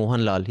men, like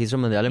Mohanlal. He's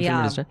from Malayalam film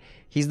industry.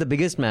 He's the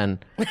biggest man.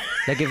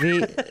 Like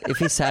if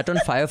he sat on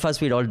 5 of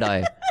us, we'd all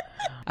die.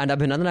 And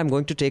Abhinandan, I'm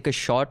going to take a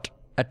shot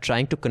at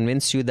trying to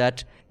convince you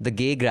that the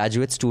gay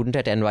graduate student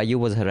at NYU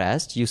was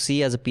harassed. You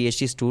see, as a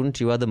PhD student,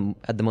 you are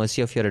at the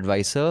mercy of your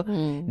advisor.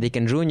 They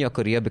can ruin your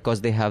career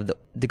because they are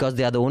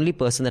the only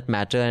person that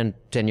matter, and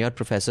tenured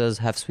professors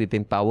have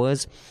sweeping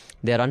powers.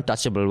 They are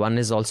untouchable. One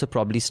is also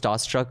probably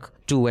starstruck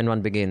too when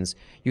one begins.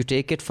 You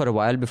take it for a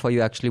while before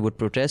you actually would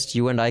protest.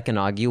 You and I can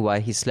argue why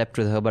he slept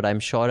with her, but I'm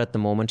sure at the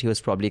moment he was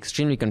probably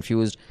extremely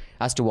confused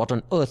as to what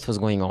on earth was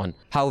going on.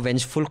 How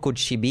vengeful could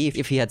she be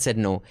if he had said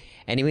no?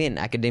 Anyway, in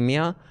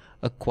academia,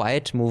 a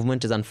quiet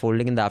movement is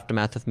unfolding in the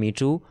aftermath of Me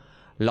Too.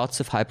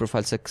 Lots of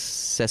high-profile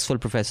successful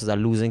professors are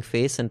losing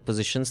face and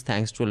positions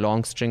thanks to a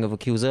long string of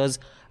accusers.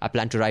 I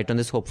plan to write on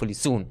this hopefully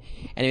soon.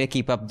 Anyway,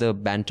 keep up the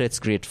banter. It's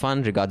great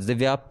fun. Regards,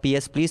 Divya.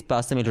 P.S. Please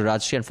pass the mail to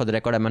Rajshri. And for the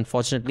record, I'm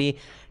unfortunately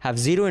have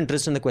zero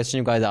interest in the question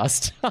you guys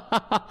asked.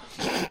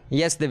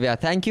 Yes,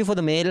 Divya. Thank you for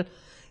the mail.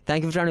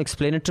 Thank you for trying to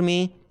explain it to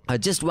me.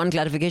 Just one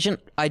clarification.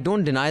 I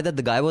don't deny that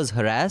the guy was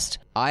harassed.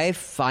 I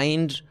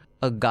find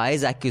a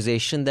guy's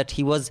accusation that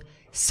he was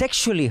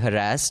sexually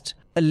harassed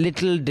a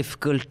little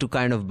difficult to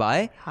kind of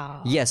buy.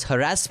 How? Yes,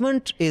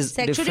 harassment is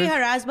Sexually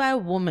harassed by a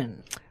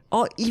woman.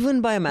 Or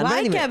even by a man. Why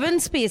anyway, Kevin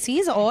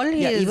Spacey's all his...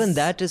 Yeah, even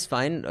that is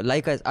fine.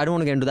 Like, I don't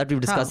want to get into that. We've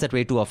discussed that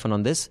way too often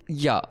on this.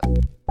 Yeah.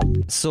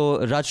 So,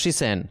 Rajshri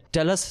Sen,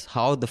 tell us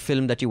how the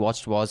film that you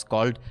watched was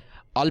called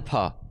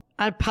Alpha.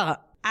 Alpha.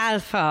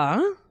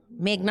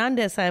 Meghna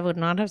Desai would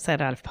not have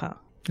said Alpha.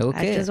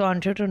 Okay. I just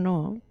want you to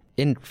know.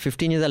 In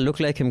 15 years, I'll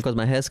look like him because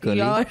my hair's curly.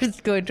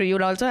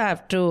 You'll also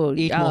have to...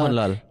 Eat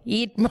Mohanlal.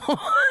 Eat more.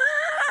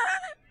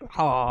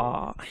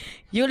 Oh.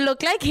 You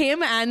look like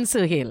him and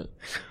Suhail.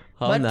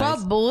 But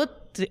nice. For both,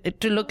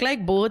 to look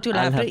like both, you'll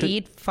have to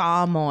eat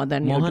far more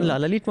than Mohanlal.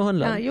 I'll eat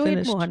Mohanlal. You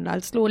eat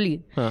Mohanlal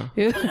slowly.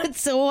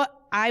 So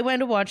I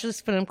went to watch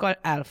this film called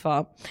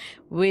Alpha,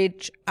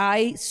 which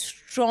I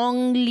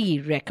strongly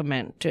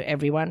recommend to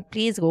everyone.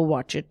 Please go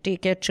watch it.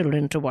 Take your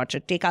children to watch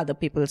it. Take other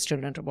people's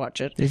children to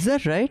watch it. Is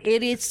that right?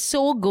 It is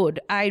so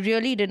good. I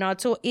really did not.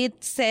 So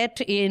it's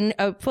set in,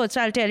 first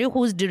I'll tell you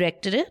who's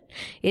directed it.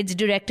 It's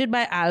directed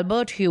by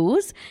Albert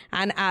Hughes.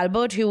 And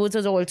Albert Hughes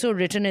has also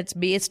written, it's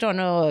based on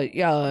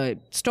a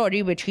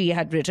story which he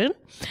had written.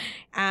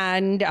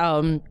 And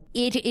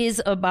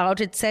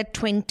it's set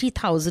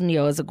 20,000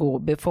 years ago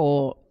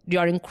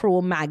during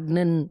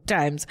Cro-Magnon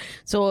times.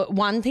 So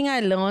one thing I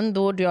learned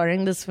though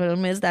during this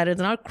film is that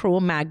it's not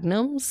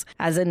Cro-Magnums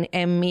as in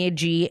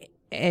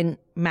M-A-G-N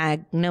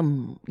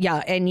Magnum.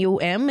 Yeah,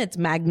 N-U-M, it's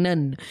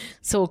Magnon.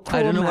 So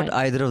I don't know what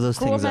either of those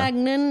things are.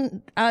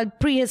 Cro-Magnon,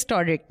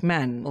 prehistoric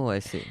man. Oh, I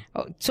see.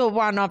 So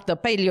one of the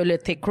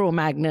Paleolithic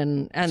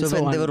Cro-Magnon and so on.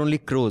 So when they were only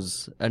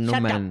crows and no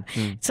man.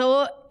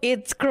 So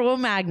it's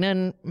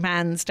Cro-Magnon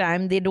man's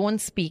time. They don't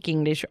speak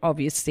English,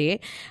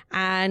 obviously.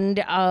 And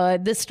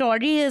the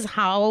story is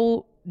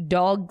how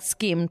dogs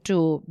came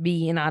to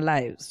be in our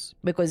lives,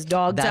 because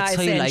dogs are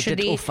essentially... That's how you liked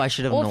it. Oof, I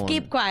should have known.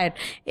 Keep quiet.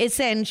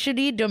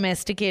 Essentially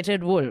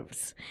domesticated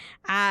wolves.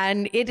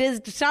 And it is,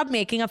 stop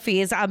making a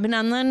face.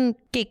 Abhinandan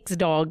kicks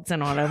dogs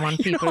and all. I want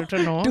people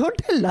to know. Don't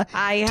tell that.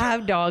 I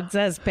have dogs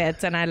as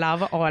pets and I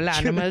love all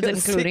animals,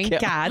 including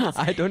cats.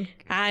 I don't.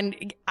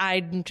 And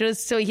I'm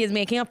just, so he's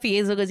making a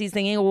face because he's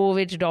thinking, oh,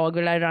 which dog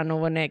will I run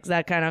over next?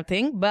 That kind of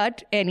thing.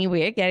 But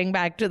anyway, getting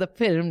back to the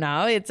film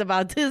now, it's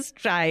about this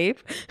tribe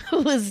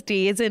who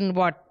stays in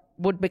what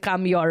would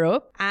become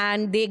Europe,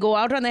 and they go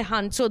out on their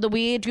hunt. So the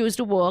way it used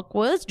to work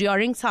was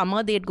during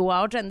summer they'd go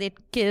out and they'd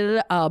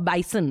kill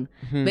bison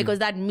because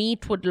that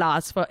meat would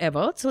last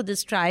forever. So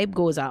this tribe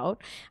goes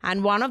out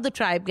and one of the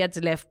tribe gets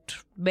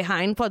left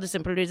behind for the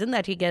simple reason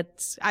that he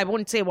gets, I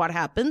won't say what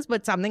happens,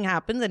 but something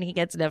happens and he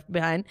gets left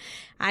behind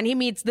and he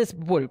meets this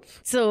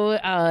wolf. So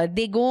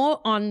they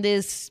go on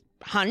this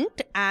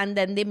hunt and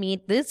then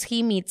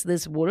he meets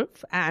this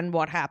wolf and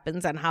what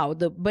happens and how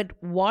but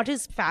what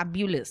is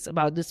fabulous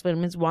about this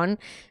film is one,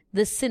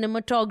 the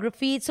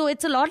cinematography. So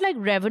it's a lot like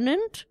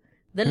Revenant,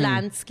 the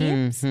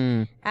landscapes,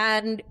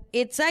 and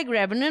it's like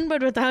Revenant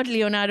but without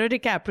Leonardo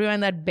DiCaprio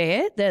and that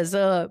bear. There's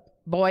a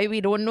boy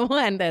we don't know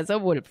and there's a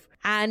wolf.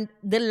 And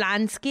the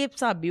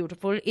landscapes are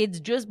beautiful. It's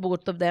just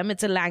both of them.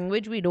 It's a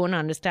language we don't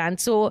understand.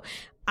 So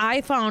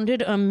I found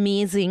it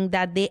amazing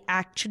that they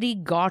actually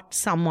got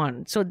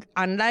someone. So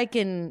unlike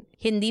in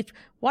Hindi,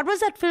 what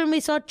was that film we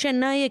saw,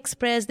 Chennai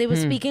Express? They were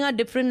speaking a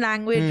different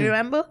language,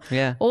 remember?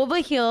 Yeah. Over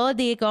here,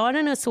 they got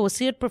an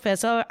associate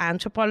professor of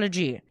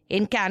anthropology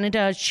in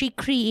Canada. She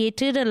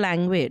created a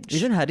language.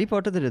 Isn't Harry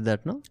Potter that did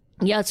that, no?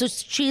 Yeah, so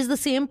she's the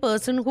same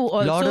person who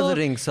also... Lord of the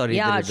Rings, sorry.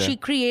 Yeah, she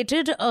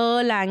created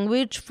a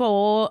language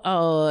for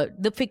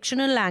the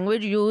fictional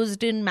language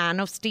used in Man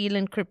of Steel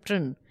and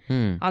Krypton.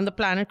 On the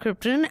planet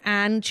Krypton,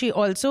 and she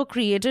also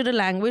created a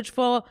language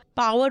for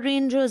Power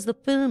Rangers, the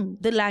film.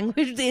 The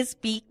language they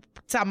speak,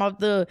 some of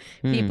the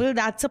people,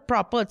 that's a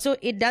proper, so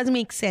it does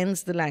make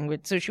sense, the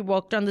language. So she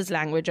worked on this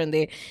language and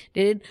they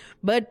did.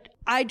 But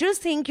I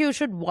just think you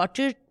should watch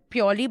it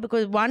purely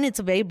because one, it's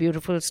a very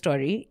beautiful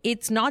story.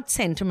 It's not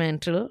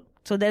sentimental.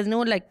 So there's no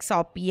like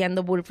soppy and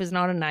the wolf is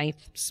not a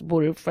nice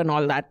wolf and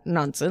all that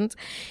nonsense.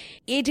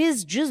 It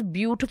is just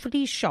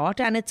beautifully shot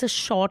and it's a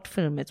short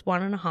film. It's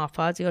 1.5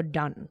 hours. You're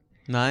done.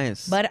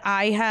 Nice. But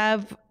I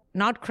have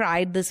not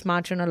cried this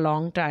much in a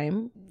long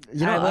time.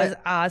 You know, I was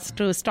asked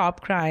to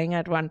stop crying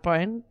at one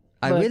point.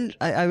 I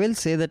will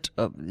say that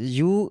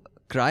you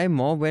cry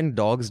more when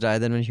dogs die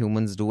than when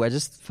humans do. I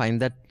just find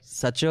that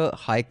such a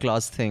high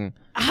class thing.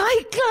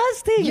 High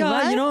class thing? Yeah,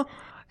 what? you know,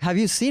 have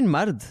you seen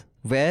Mard?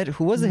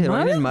 Who was the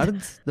heroine in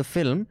Mard, the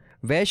film,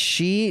 where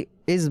she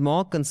is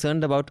more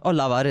concerned about,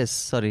 Lavaris,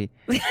 sorry,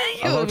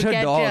 about her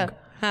dog.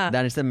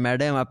 Than it's a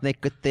madam, apne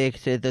kutte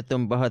se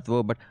tum bahut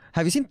wo. But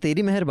have you seen Teri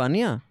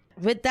Meherbaniyan?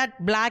 With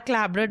that black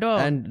Labrador.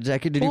 And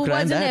Jackie, did you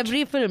cry in that? Who was in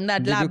every film,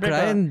 that did Labrador. Did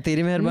you cry in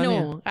Teri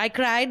Meherbaniyan? No, I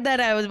cried that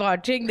I was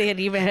watching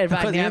Teri Meherbaniyan.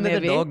 Because even the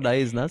dog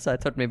dies, na? So I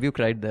thought maybe you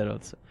cried there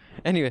also.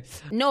 Anyway.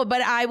 No,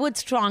 but I would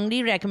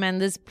strongly recommend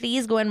this.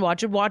 Please go and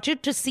watch it. Watch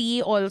it to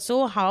see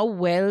also how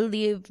well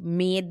they've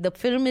made. The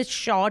film is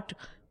shot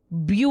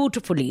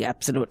beautifully,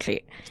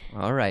 absolutely.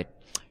 All right.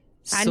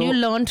 And you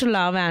learn to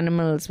love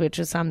animals, which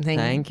is something.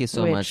 Thank you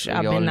so much. We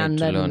all need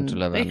to learn to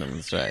love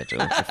animals, right?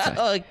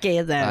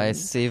 Okay, then. I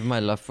save my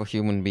love for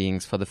human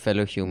beings, for the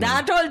fellow human.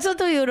 That also,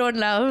 too, you don't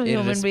love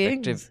human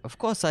beings. Of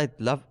course, I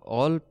love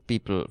all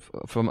people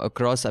from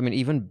across. I mean,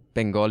 even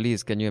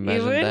Bengalis. Can you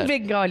imagine that? Even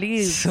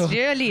Bengalis,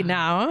 really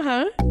now,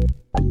 huh?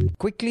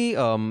 Quickly,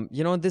 there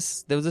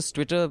was this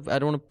Twitter, I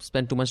don't want to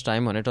spend too much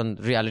time on it, on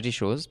reality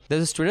shows.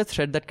 There's this Twitter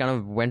thread that kind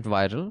of went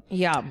viral.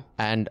 Yeah.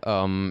 And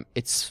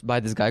it's by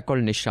this guy called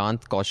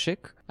Nishant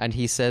Kaushik. And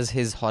he says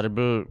his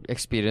horrible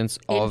experience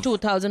in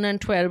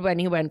 2012 when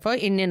he went for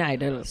Indian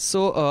Idol.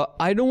 So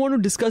I don't want to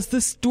discuss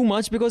this too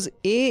much because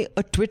a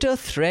Twitter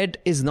thread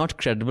is not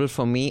credible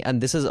for me,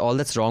 and this is all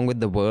that's wrong with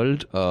the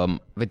world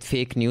with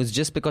fake news.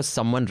 Just because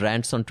someone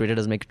rants on Twitter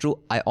doesn't make it true.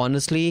 I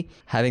honestly,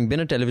 having been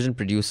a television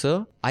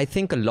producer, I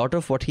think a lot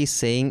of what he's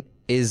saying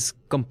is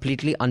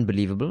completely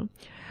unbelievable.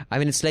 I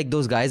mean, it's like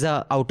those guys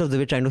are out of the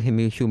way trying to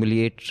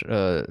humiliate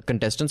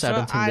contestants. So I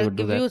don't think they would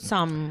do that. I'll give you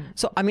some.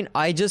 So, I mean,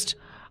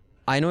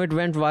 I know it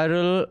went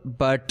viral,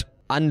 but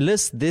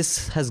unless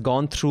this has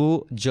gone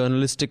through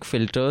journalistic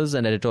filters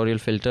and editorial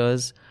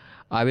filters,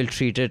 I will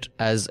treat it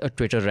as a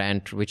Twitter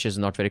rant, which is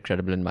not very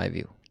credible in my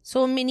view.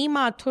 So Mini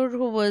Mathur,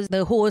 who was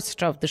the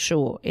host of the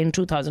show in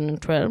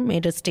 2012,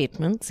 made a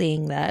statement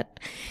saying that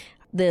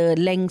the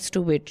lengths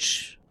to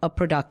which a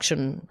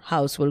production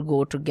house will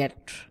go to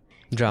get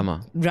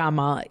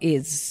drama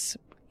is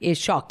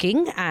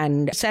shocking,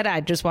 and said, I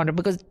just wanted,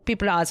 because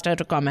people asked her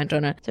to comment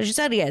on it. So she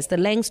said, yes, the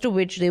lengths to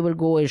which they will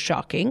go is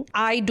shocking.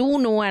 I do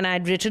know, and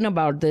I'd written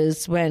about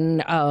this when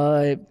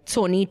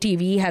Sony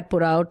TV had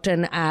put out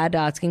an ad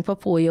asking for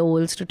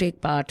 4-year-olds to take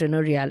part in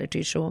a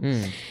reality show.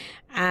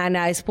 And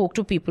I spoke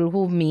to people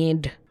who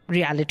made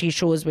reality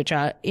shows, which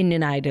are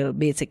Indian Idol,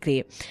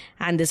 basically.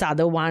 And this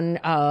other one,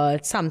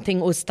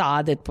 something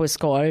Ustad, it was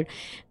called.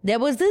 There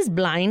was this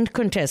blind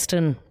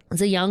contestant.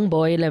 It's a young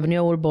boy,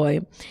 11-year-old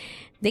boy.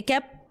 They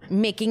kept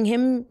making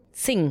him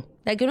sing.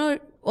 Like,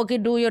 okay,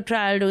 do your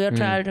trial, do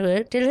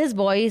it. Till his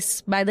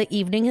voice, by the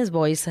evening, his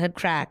voice had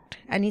cracked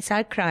and he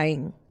started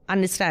crying,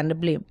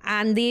 understandably.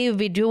 And they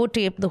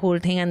videotaped the whole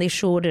thing and they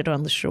showed it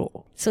on the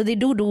show. So they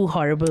do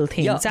horrible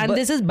things. Yeah, and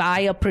this is by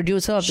a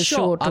producer of the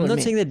show. I'm not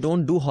me. saying they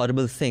don't do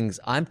horrible things.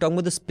 I'm talking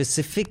about the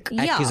specific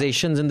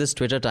accusations in this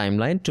Twitter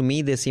timeline. To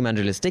me, they seem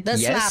unrealistic. The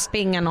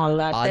slapping and all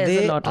that.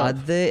 Are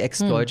they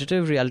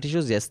exploitative reality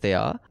shows? Yes, they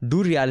are.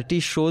 Do reality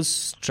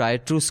shows try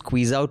to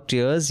squeeze out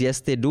tears? Yes,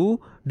 they do.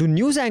 Do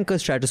news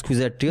anchors try to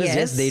squeeze out tears?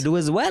 Yes, they do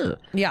as well.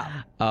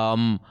 Yeah.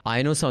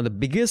 I know some of the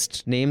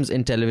biggest names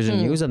in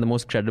television news and the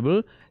most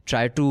credible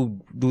try to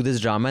do this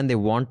drama and they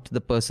want the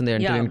person they're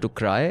interviewing to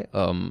cry.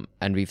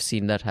 And we've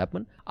seen that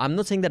happen. I'm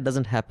not saying that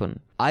doesn't happen.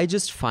 I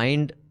just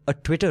find a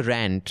Twitter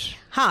rant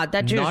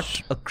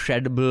not a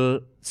credible...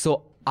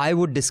 So I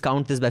would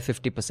discount this by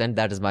 50%.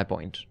 That is my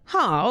point.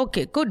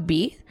 Okay, could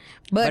be.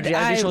 But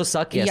reality shows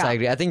suck. Yes, I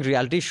agree. I think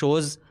reality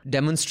shows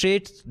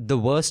demonstrate the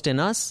worst in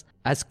us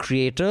as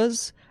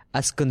creators,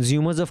 as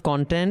consumers of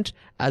content,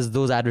 as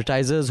those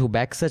advertisers who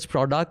back such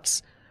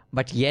products,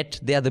 but yet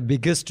they are the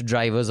biggest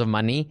drivers of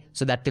money.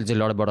 So that tells you a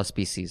lot about our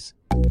species.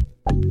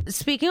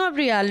 Speaking of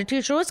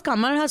reality shows,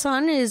 Kamal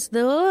Hassan is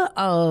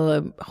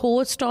the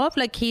host of,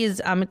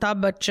 he's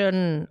Amitabh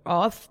Bachchan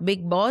of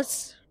Big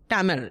Boss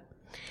Tamil.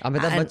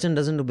 Amitabh Bachchan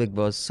doesn't do Big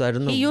Boss, so I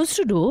don't know. He used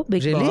to do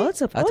Big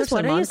Boss, of course.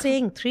 What are you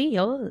saying? 3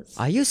 years.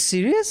 Are you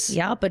serious?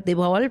 Yeah, but they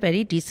were all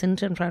very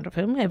decent in front of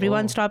him.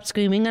 Everyone stopped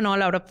screaming and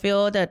all out of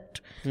fear that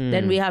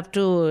then we have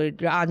to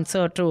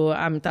answer to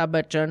Amitabh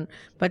Bachchan.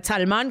 But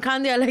Salman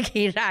Khan, they're like,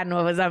 he ran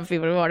over some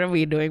people. What are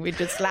we doing? We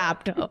just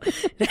slapped her.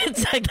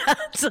 It's like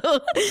that.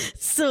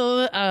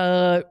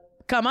 So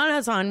Kamal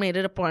Hassan made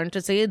it a point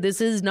to say, this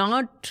is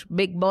not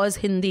Big Boss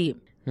Hindi.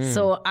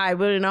 So I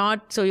will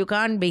not, so you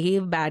can't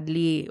behave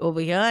badly over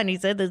here. And he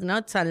said there's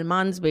not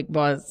Salman's Big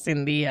Boss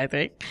Hindi, I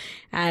think.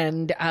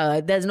 And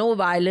there's no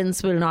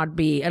violence will not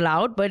be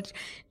allowed. But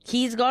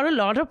he's got a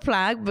lot of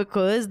flack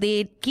because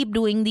they keep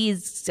doing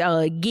these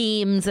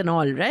games and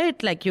all,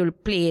 right? Like you'll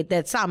play,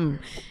 there's some,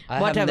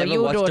 whatever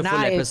you don't.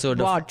 I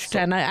watched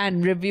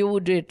and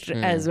reviewed it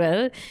as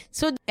well.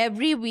 So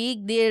every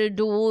week they'll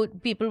do,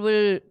 people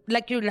will,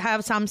 you'll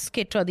have some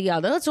skit or the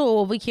other. So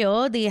over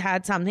here they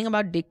had something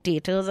about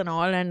dictators and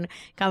all. And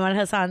Kamal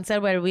Hassan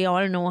said, well, we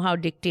all know how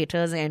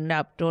dictators end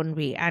up, don't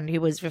we? And he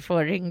was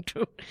referring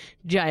to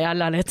Jaya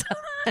Lalita.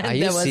 Are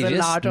you there was serious? A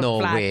lot of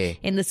flack way.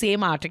 In the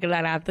same article.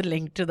 I have the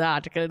link to the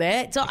article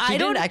there. So he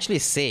didn't actually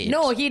say it.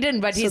 No, he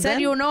didn't. But he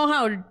said, you know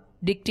how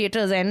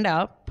dictators end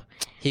up.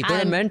 He could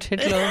have meant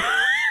Hitler.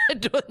 I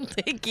don't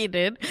think he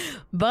did.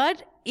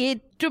 But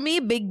to me,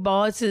 Big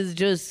Boss is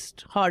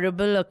just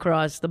horrible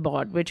across the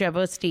board,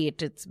 whichever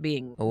state it's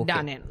being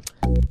done in.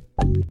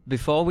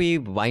 Before we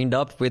wind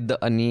up with the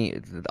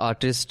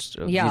artist,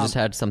 you just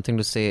had something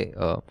to say.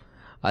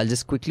 I'll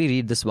just quickly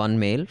read this one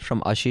mail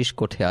from Ashish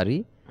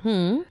Kothari.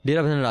 Dear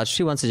Abhinandan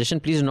Rajshri, one suggestion,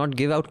 please do not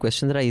give out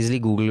questions that are easily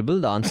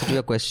Googleable. The answer to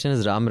your question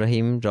is Ram,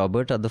 Rahim,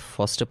 Robert are the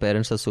foster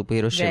parents of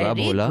superhero Shiva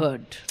Bhola. Very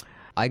good.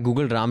 I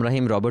googled Ram,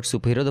 Rahim, Robert,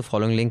 superhero. The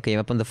following link came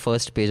up on the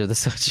first page of the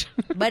search.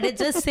 But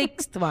it's a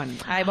sixth one.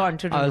 I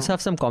want to know. I also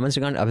have some comments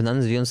regarding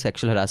Abhinandan's view on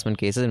sexual harassment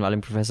cases involving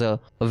Professor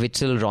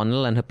Vittal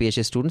Ronald and her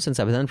PhD student, since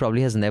Abhinandan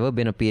probably has never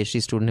been a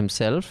PhD student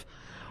himself.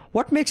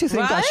 What makes you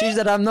think, Ashish,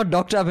 that I'm not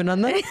Dr.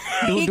 Abhinandan?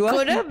 He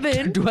could have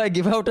been. Do I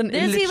give out an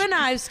even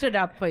I've stood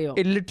up for you.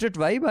 Illiterate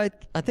vibe?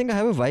 I think I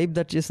have a vibe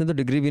that just the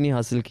degree bhi nahi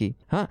hasil ki.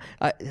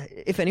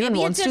 If anyone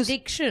Maybe wants it's to... a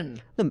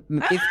diction. No,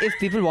 if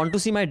people want to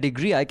see my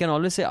degree, I can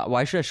always say,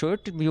 why should I show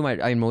it?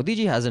 Modi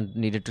ji hasn't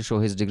needed to show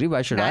his degree.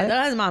 Why should I? Neither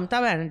has Mamta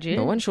Banerjee.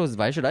 No one shows.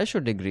 Why should I show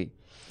degree?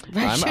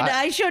 Why should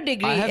I show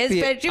degree?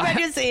 Especially when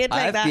you say it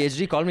like that. I have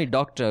PhD. Call me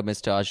Dr.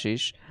 Mr.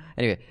 Ashish.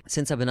 Anyway,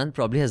 since Abhinandan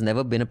probably has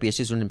never been a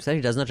PhD student himself,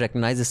 he does not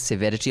recognize the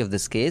severity of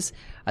this case.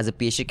 As a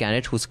PhD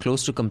candidate who's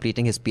close to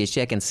completing his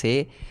PhD, I can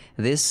say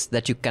this,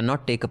 that you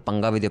cannot take a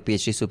panga with your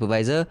PhD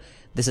supervisor.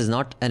 This is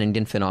not an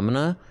Indian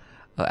phenomena.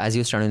 As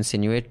you were trying to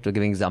insinuate, to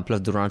give an example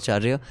of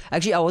Dronacharya.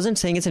 Actually, I wasn't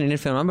saying it's an Indian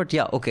phenomenon, but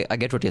yeah, okay, I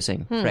get what you're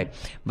saying. Right.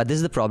 But this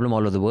is the problem all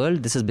over the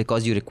world. This is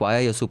because you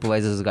require your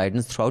supervisor's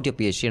guidance throughout your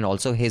PhD and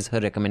also her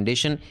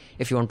recommendation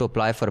if you want to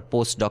apply for a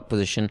postdoc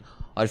position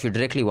or if you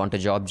directly want a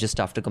job just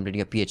after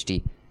completing a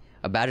PhD.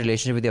 A bad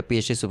relationship with your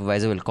PhD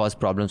supervisor will cause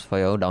problems for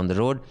you down the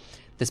road.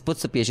 This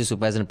puts the PhD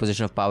supervisor in a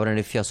position of power, and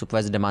if your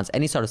supervisor demands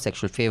any sort of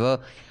sexual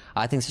favor,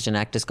 I think such an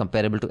act is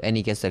comparable to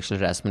any case of sexual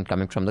harassment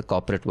coming from the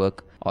corporate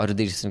work or the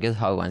recent case,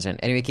 how one.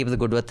 Anyway, keep the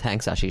good word.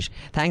 Thanks, Ashish.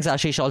 Thanks,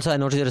 Ashish. Also, I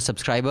noticed you're a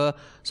subscriber.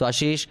 So,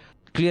 Ashish,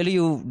 clearly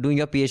you doing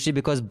your PhD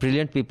because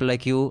brilliant people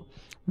like you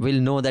will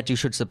know that you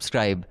should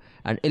subscribe.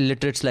 And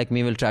illiterates like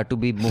me will try to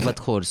be muhat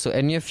khor. So,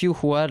 any of you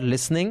who are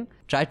listening,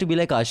 try to be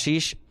like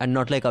Ashish and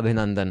not like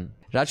Abhinandan.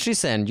 Rajshri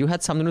Sen, you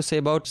had something to say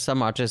about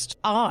some artist.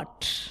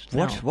 Art.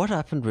 What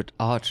happened with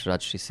art,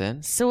 Rajshri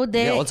Sen? So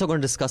we're also going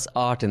to discuss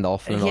art in the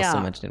Awful and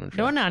Awesome Entertainment.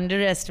 Don't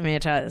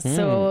underestimate us.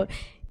 So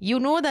you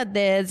know that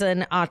there's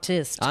an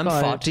artist. I'm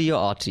farty, you're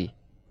arty.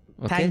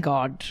 Okay? Thank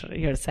God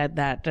you said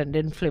that and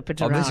didn't flip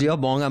it Obviously, around. you're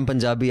Bong, I'm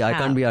Punjabi. I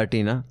can't be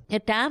arty, na? A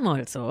tam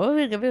also.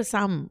 We'll give you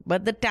some.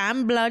 But the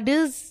tam blood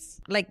is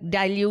like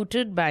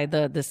diluted by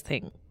this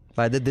thing.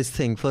 By this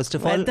thing. First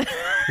of all,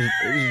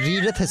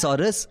 read a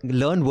thesaurus,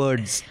 learn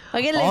words.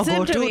 Okay, or listen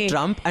go to to me.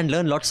 Trump and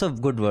learn lots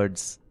of good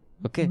words.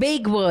 Okay.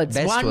 Big words,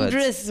 Best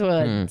wondrous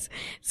words.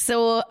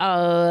 So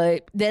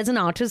there's an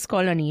artist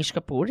called Anish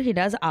Kapoor. He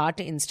does art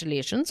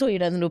installation, so he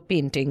doesn't do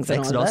paintings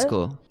and all that.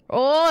 Ex-Roscoe.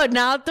 Oh,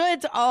 now though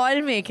it's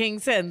all making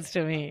sense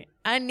to me.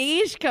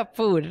 Anish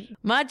Kapoor,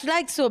 much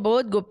like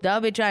Subodh Gupta,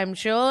 which I'm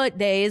sure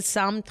there is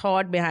some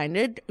thought behind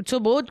it.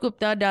 Subodh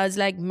Gupta does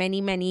like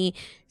many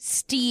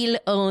steel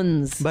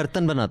urns.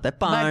 Bartan banata hai. But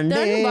Pande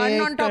then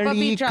one on top of kadi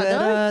each other.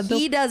 kara do.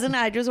 He doesn't.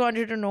 I just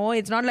wanted to know.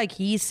 It's not like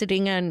he's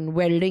sitting and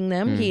welding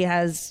them. He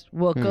has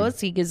workers.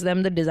 He gives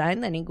them the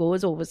design. Then he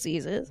goes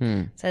overseas.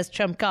 Says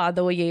chamka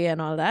do ye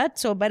and all that.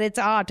 So, but it's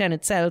art and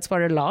it sells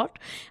for a lot.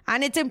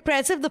 And it's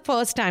impressive the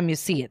first time you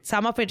see it.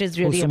 Some of it is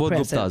really Subodh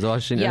impressive. Gupta's or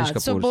Anish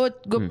Kapoor's.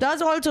 Subodh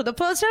Gupta's also. The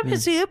first time you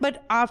see it,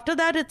 but after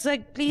that it's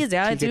like, please,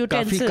 yeah, it's ठीक है,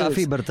 utensils.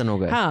 काफी बर्तन हो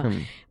गए.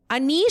 Haan.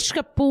 Anish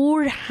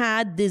Kapoor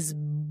had this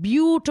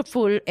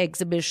beautiful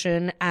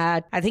exhibition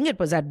at, I think it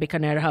was at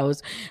Bikaner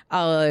House,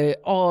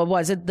 or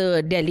was it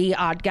the Delhi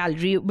Art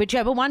Gallery,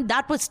 whichever one.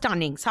 That was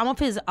stunning. Some of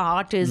his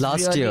art is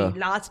Last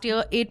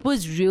year, it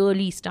was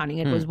really stunning.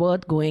 It was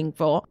worth going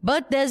for.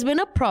 But there's been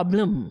a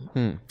problem.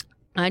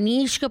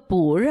 Anish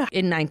Kapoor,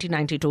 in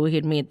 1992, he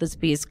had made this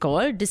piece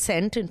called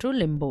Descent into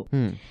Limbo.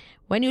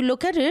 When you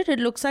look at it, it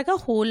looks like a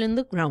hole in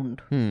the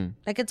ground.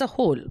 Like it's a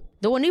hole.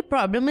 The only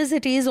problem is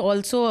it is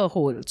also a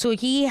hole. So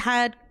he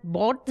had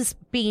bought this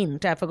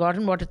paint. I've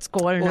forgotten what it's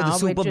called now. The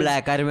super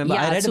black. I remember.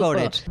 I read about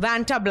it.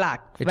 Vanta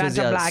black. It was,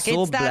 Vanta black.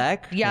 so it's that,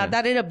 black. Yeah,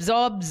 that it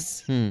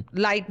absorbs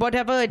light,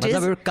 whatever it is.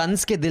 मतलब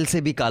कंस के दिल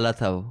से भी काला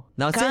था वो.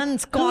 Now say,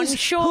 Kans,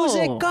 Consho. Who's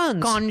a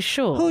cons?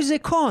 Consho. Who's a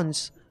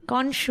cons?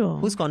 Consho.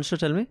 Who's Consho?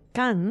 Tell me.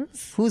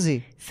 Kans. Who's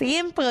he?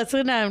 Same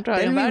person I'm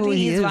talking Tell me about. who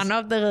he He's is. one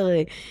of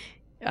the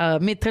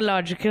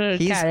mythological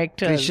He's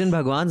characters. Krishna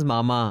Bhagwan's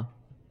mama.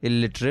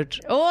 Illiterate.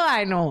 Oh,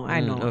 I know.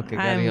 Okay,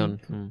 carry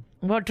on.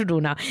 What to do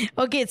now?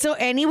 Okay, so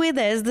anyway,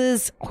 there's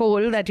this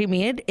hole that he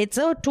made. It's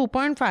a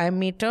 2.5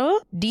 meter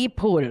deep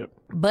hole.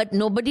 But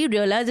nobody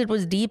realized it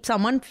was deep.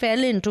 Someone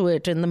fell into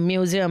it in the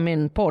museum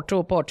in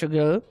Porto,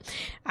 Portugal,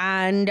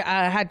 and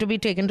had to be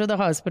taken to the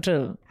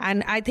hospital.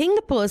 And I think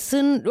the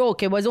person,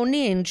 was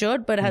only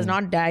injured but has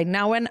not died.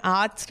 Now, when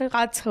art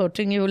starts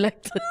hurting you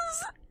like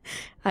this,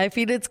 I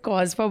feel it's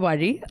cause for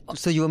worry.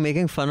 So you were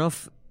making fun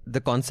of the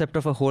concept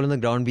of a hole in the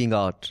ground being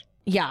art.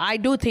 Yeah, I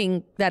do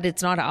think that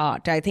it's not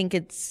art. I think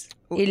it's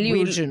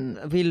illusion.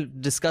 We'll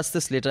discuss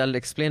this later. I'll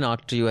explain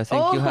art to you. I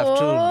think you have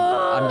to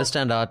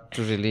understand art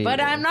to really...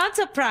 But I'm not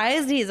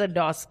surprised he's a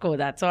Dosco.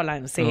 That's all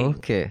I'm saying.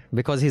 Okay.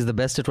 Because he's the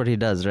best at what he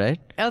does, right?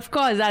 Of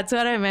course, that's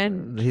what I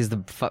meant. He's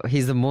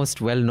the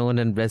most well-known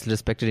and best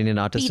respected Indian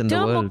artist in the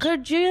world. Peter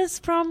Mukherjee is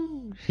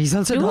from... He's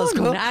also Dune.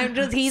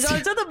 Dosco. He's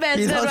also the best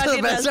He's at also what the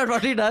he best does. at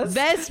what he does.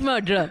 Best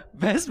murderer.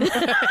 Best.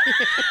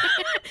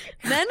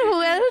 Then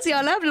who else?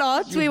 Y'all have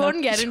lots. We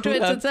won't get into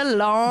it. It's a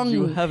long...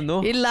 You have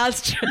no... It'll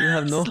last... You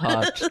have no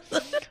heart.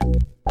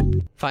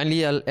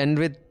 Finally, I'll end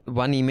with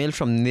one email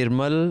from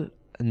Nirmal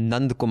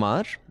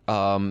Nandkumar.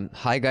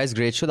 Hi guys,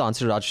 great show. The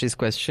answer to Rajshri's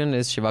question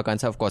is Shiva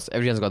Kansa. Of course,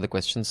 everyone's got the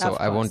question, so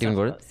I won't even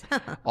go to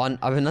it. On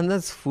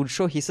Abhinandan's food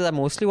show, he says, I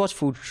mostly watch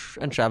food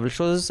and travel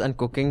shows and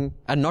cooking,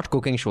 and not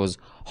cooking shows.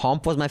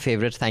 Homp was my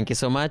favorite. Thank you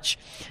so much.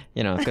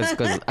 You know,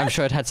 because I'm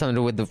sure it had something to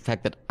do with the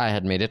fact that I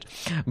had made it.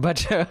 But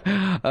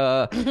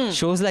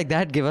shows like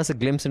that give us a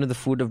glimpse into the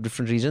food of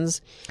different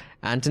regions.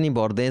 Anthony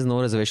Bourdain's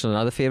No Reservation,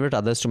 another favorite.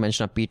 Others to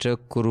mention are Peter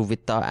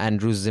Kuruvita,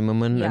 Andrew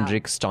Zimmerman, and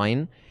Rick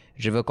Stein.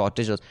 River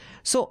Cottage.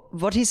 So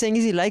what he's saying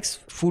is he likes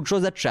food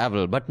shows that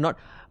travel, but not...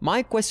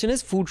 My question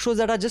is food shows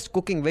that are just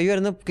cooking, where you're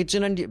in the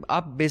kitchen and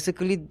aap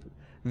basically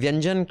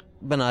vyanjan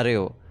bana rahe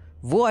ho.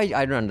 Wo I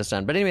don't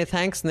understand. But anyway,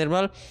 thanks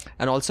Nirmal.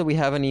 And also we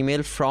have an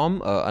email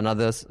from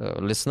another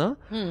listener.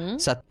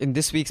 In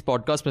this week's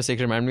podcast,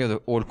 mistake reminded me of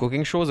the old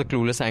cooking shows, a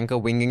clueless anchor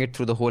winging it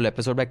through the whole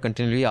episode by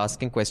continually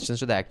asking questions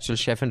to the actual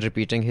chef and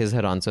repeating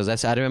her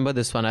answers. I remember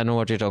this one. I know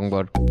what you're talking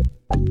about.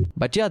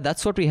 But yeah,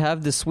 that's what we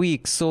have this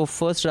week. So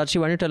first, Rachi,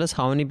 why don't you tell us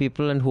how many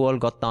people and who all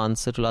got the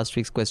answer to last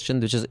week's question,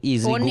 which is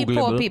easily Only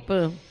Googleable. 4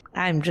 people.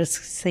 I'm just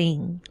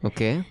saying.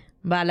 Okay.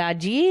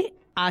 Balaji,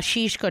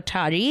 Ashish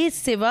Kothari,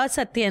 Siva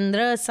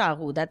Satyendra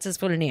Sahu, that's his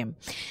full name.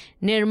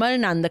 Nirmal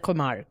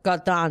Nandakumar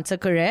got the answer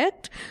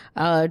correct.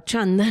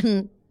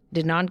 Chandan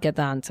did not get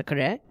the answer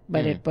correct,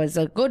 but it was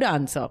a good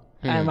answer,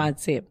 I must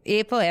say.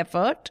 A for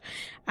effort.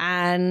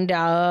 And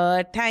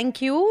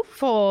thank you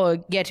for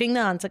getting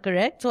the answer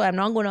correct. So I'm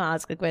not going to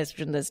ask a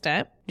question this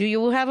time. Do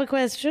you have a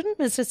question,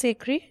 Mr.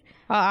 Sekri?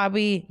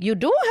 You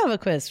do have a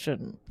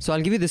question. So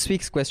I'll give you this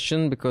week's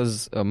question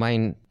because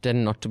mine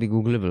tend not to be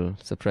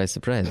Googleable. Surprise,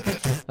 surprise.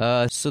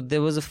 So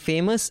there was a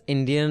famous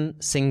Indian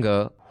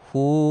singer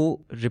who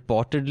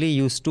reportedly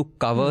used to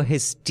cover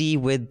his tea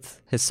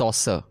with his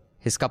saucer,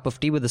 his cup of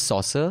tea with a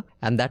saucer.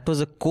 And that was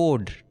a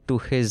code to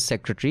his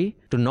secretary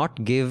to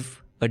not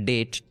give a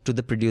date to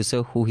the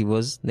producer who he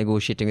was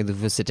negotiating with,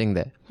 who was sitting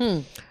there.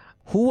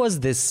 Who was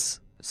this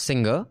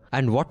singer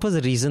and what was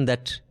the reason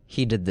that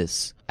he did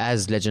this?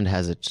 As legend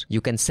has it,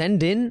 you can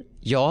send in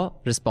your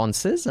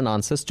responses and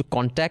answers to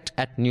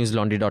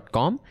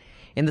contact@newslaundry.com.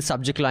 In the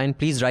subject line,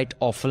 please write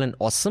awful and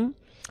awesome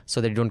so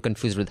that you don't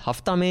confuse with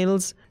hafta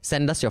mails.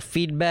 Send us your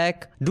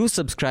feedback. Do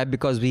subscribe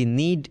because we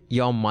need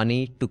your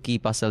money to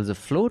keep ourselves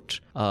afloat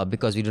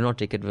because we do not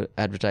take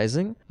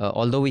advertising.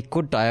 Although we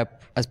could tie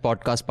up as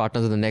podcast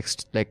partners with the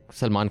next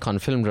Salman Khan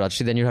film,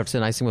 Rajshri, then you have to say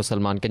nice thing about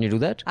Salman. Can you do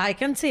that? I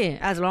can say,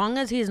 as long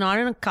as he's not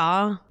in a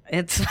car,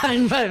 it's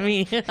fine by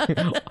me.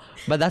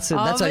 But that's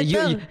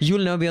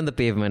you'll never be on the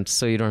pavement,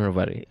 so you don't have to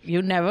worry.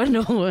 You never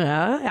know,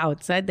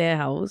 outside their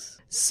house.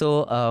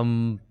 So,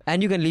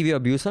 and you can leave your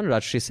abuse on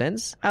Rajshri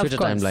Sen's Twitter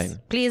timeline.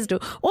 Please do.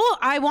 Oh,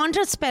 I want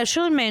a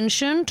special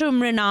mention to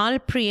Mrinal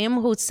Prem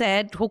who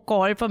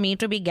called for me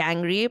to be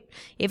gang raped.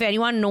 If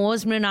anyone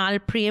knows Mrinal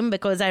Prem,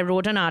 because I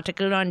wrote an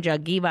article on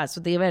Jaggi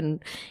Vasudev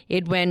and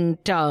it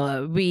went,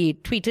 we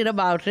tweeted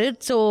about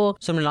it. So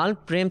Mrinal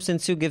Prem,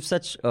 since you give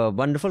such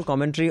wonderful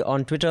commentary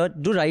on Twitter,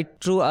 do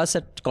write to us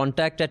at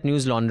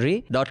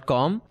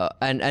contact@newslaundry.com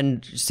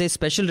and say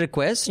special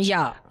request.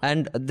 Yeah.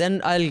 And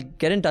then I'll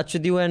get in touch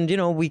with you and,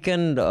 we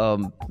can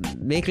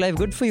make life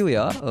good for you,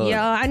 yeah?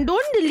 Yeah, and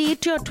don't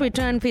delete your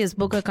Twitter and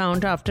Facebook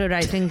account after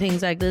writing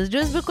things like this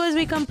just because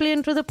we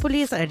complain to the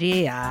police. Arre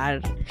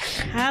yaar,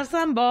 have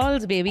some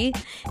balls, baby.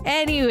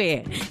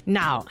 Anyway,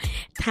 now,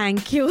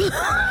 thank you,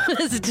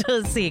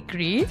 Mr.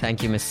 Sikri.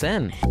 Thank you, Miss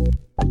Sen.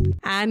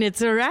 And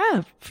it's a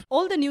wrap.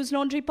 All the News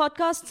Laundry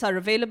podcasts are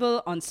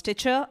available on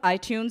Stitcher,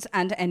 iTunes,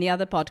 and any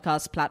other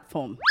podcast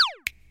platform.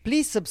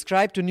 Please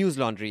subscribe to News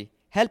Laundry.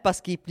 Help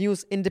us keep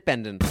news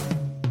independent.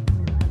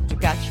 To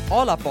catch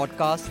all our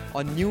podcasts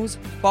on news,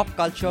 pop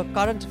culture,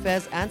 current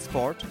affairs, and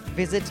sport,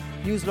 visit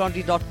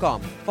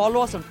newslaundry.com.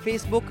 Follow us on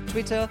Facebook,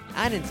 Twitter,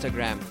 and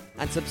Instagram,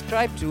 and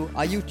subscribe to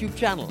our YouTube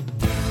channel.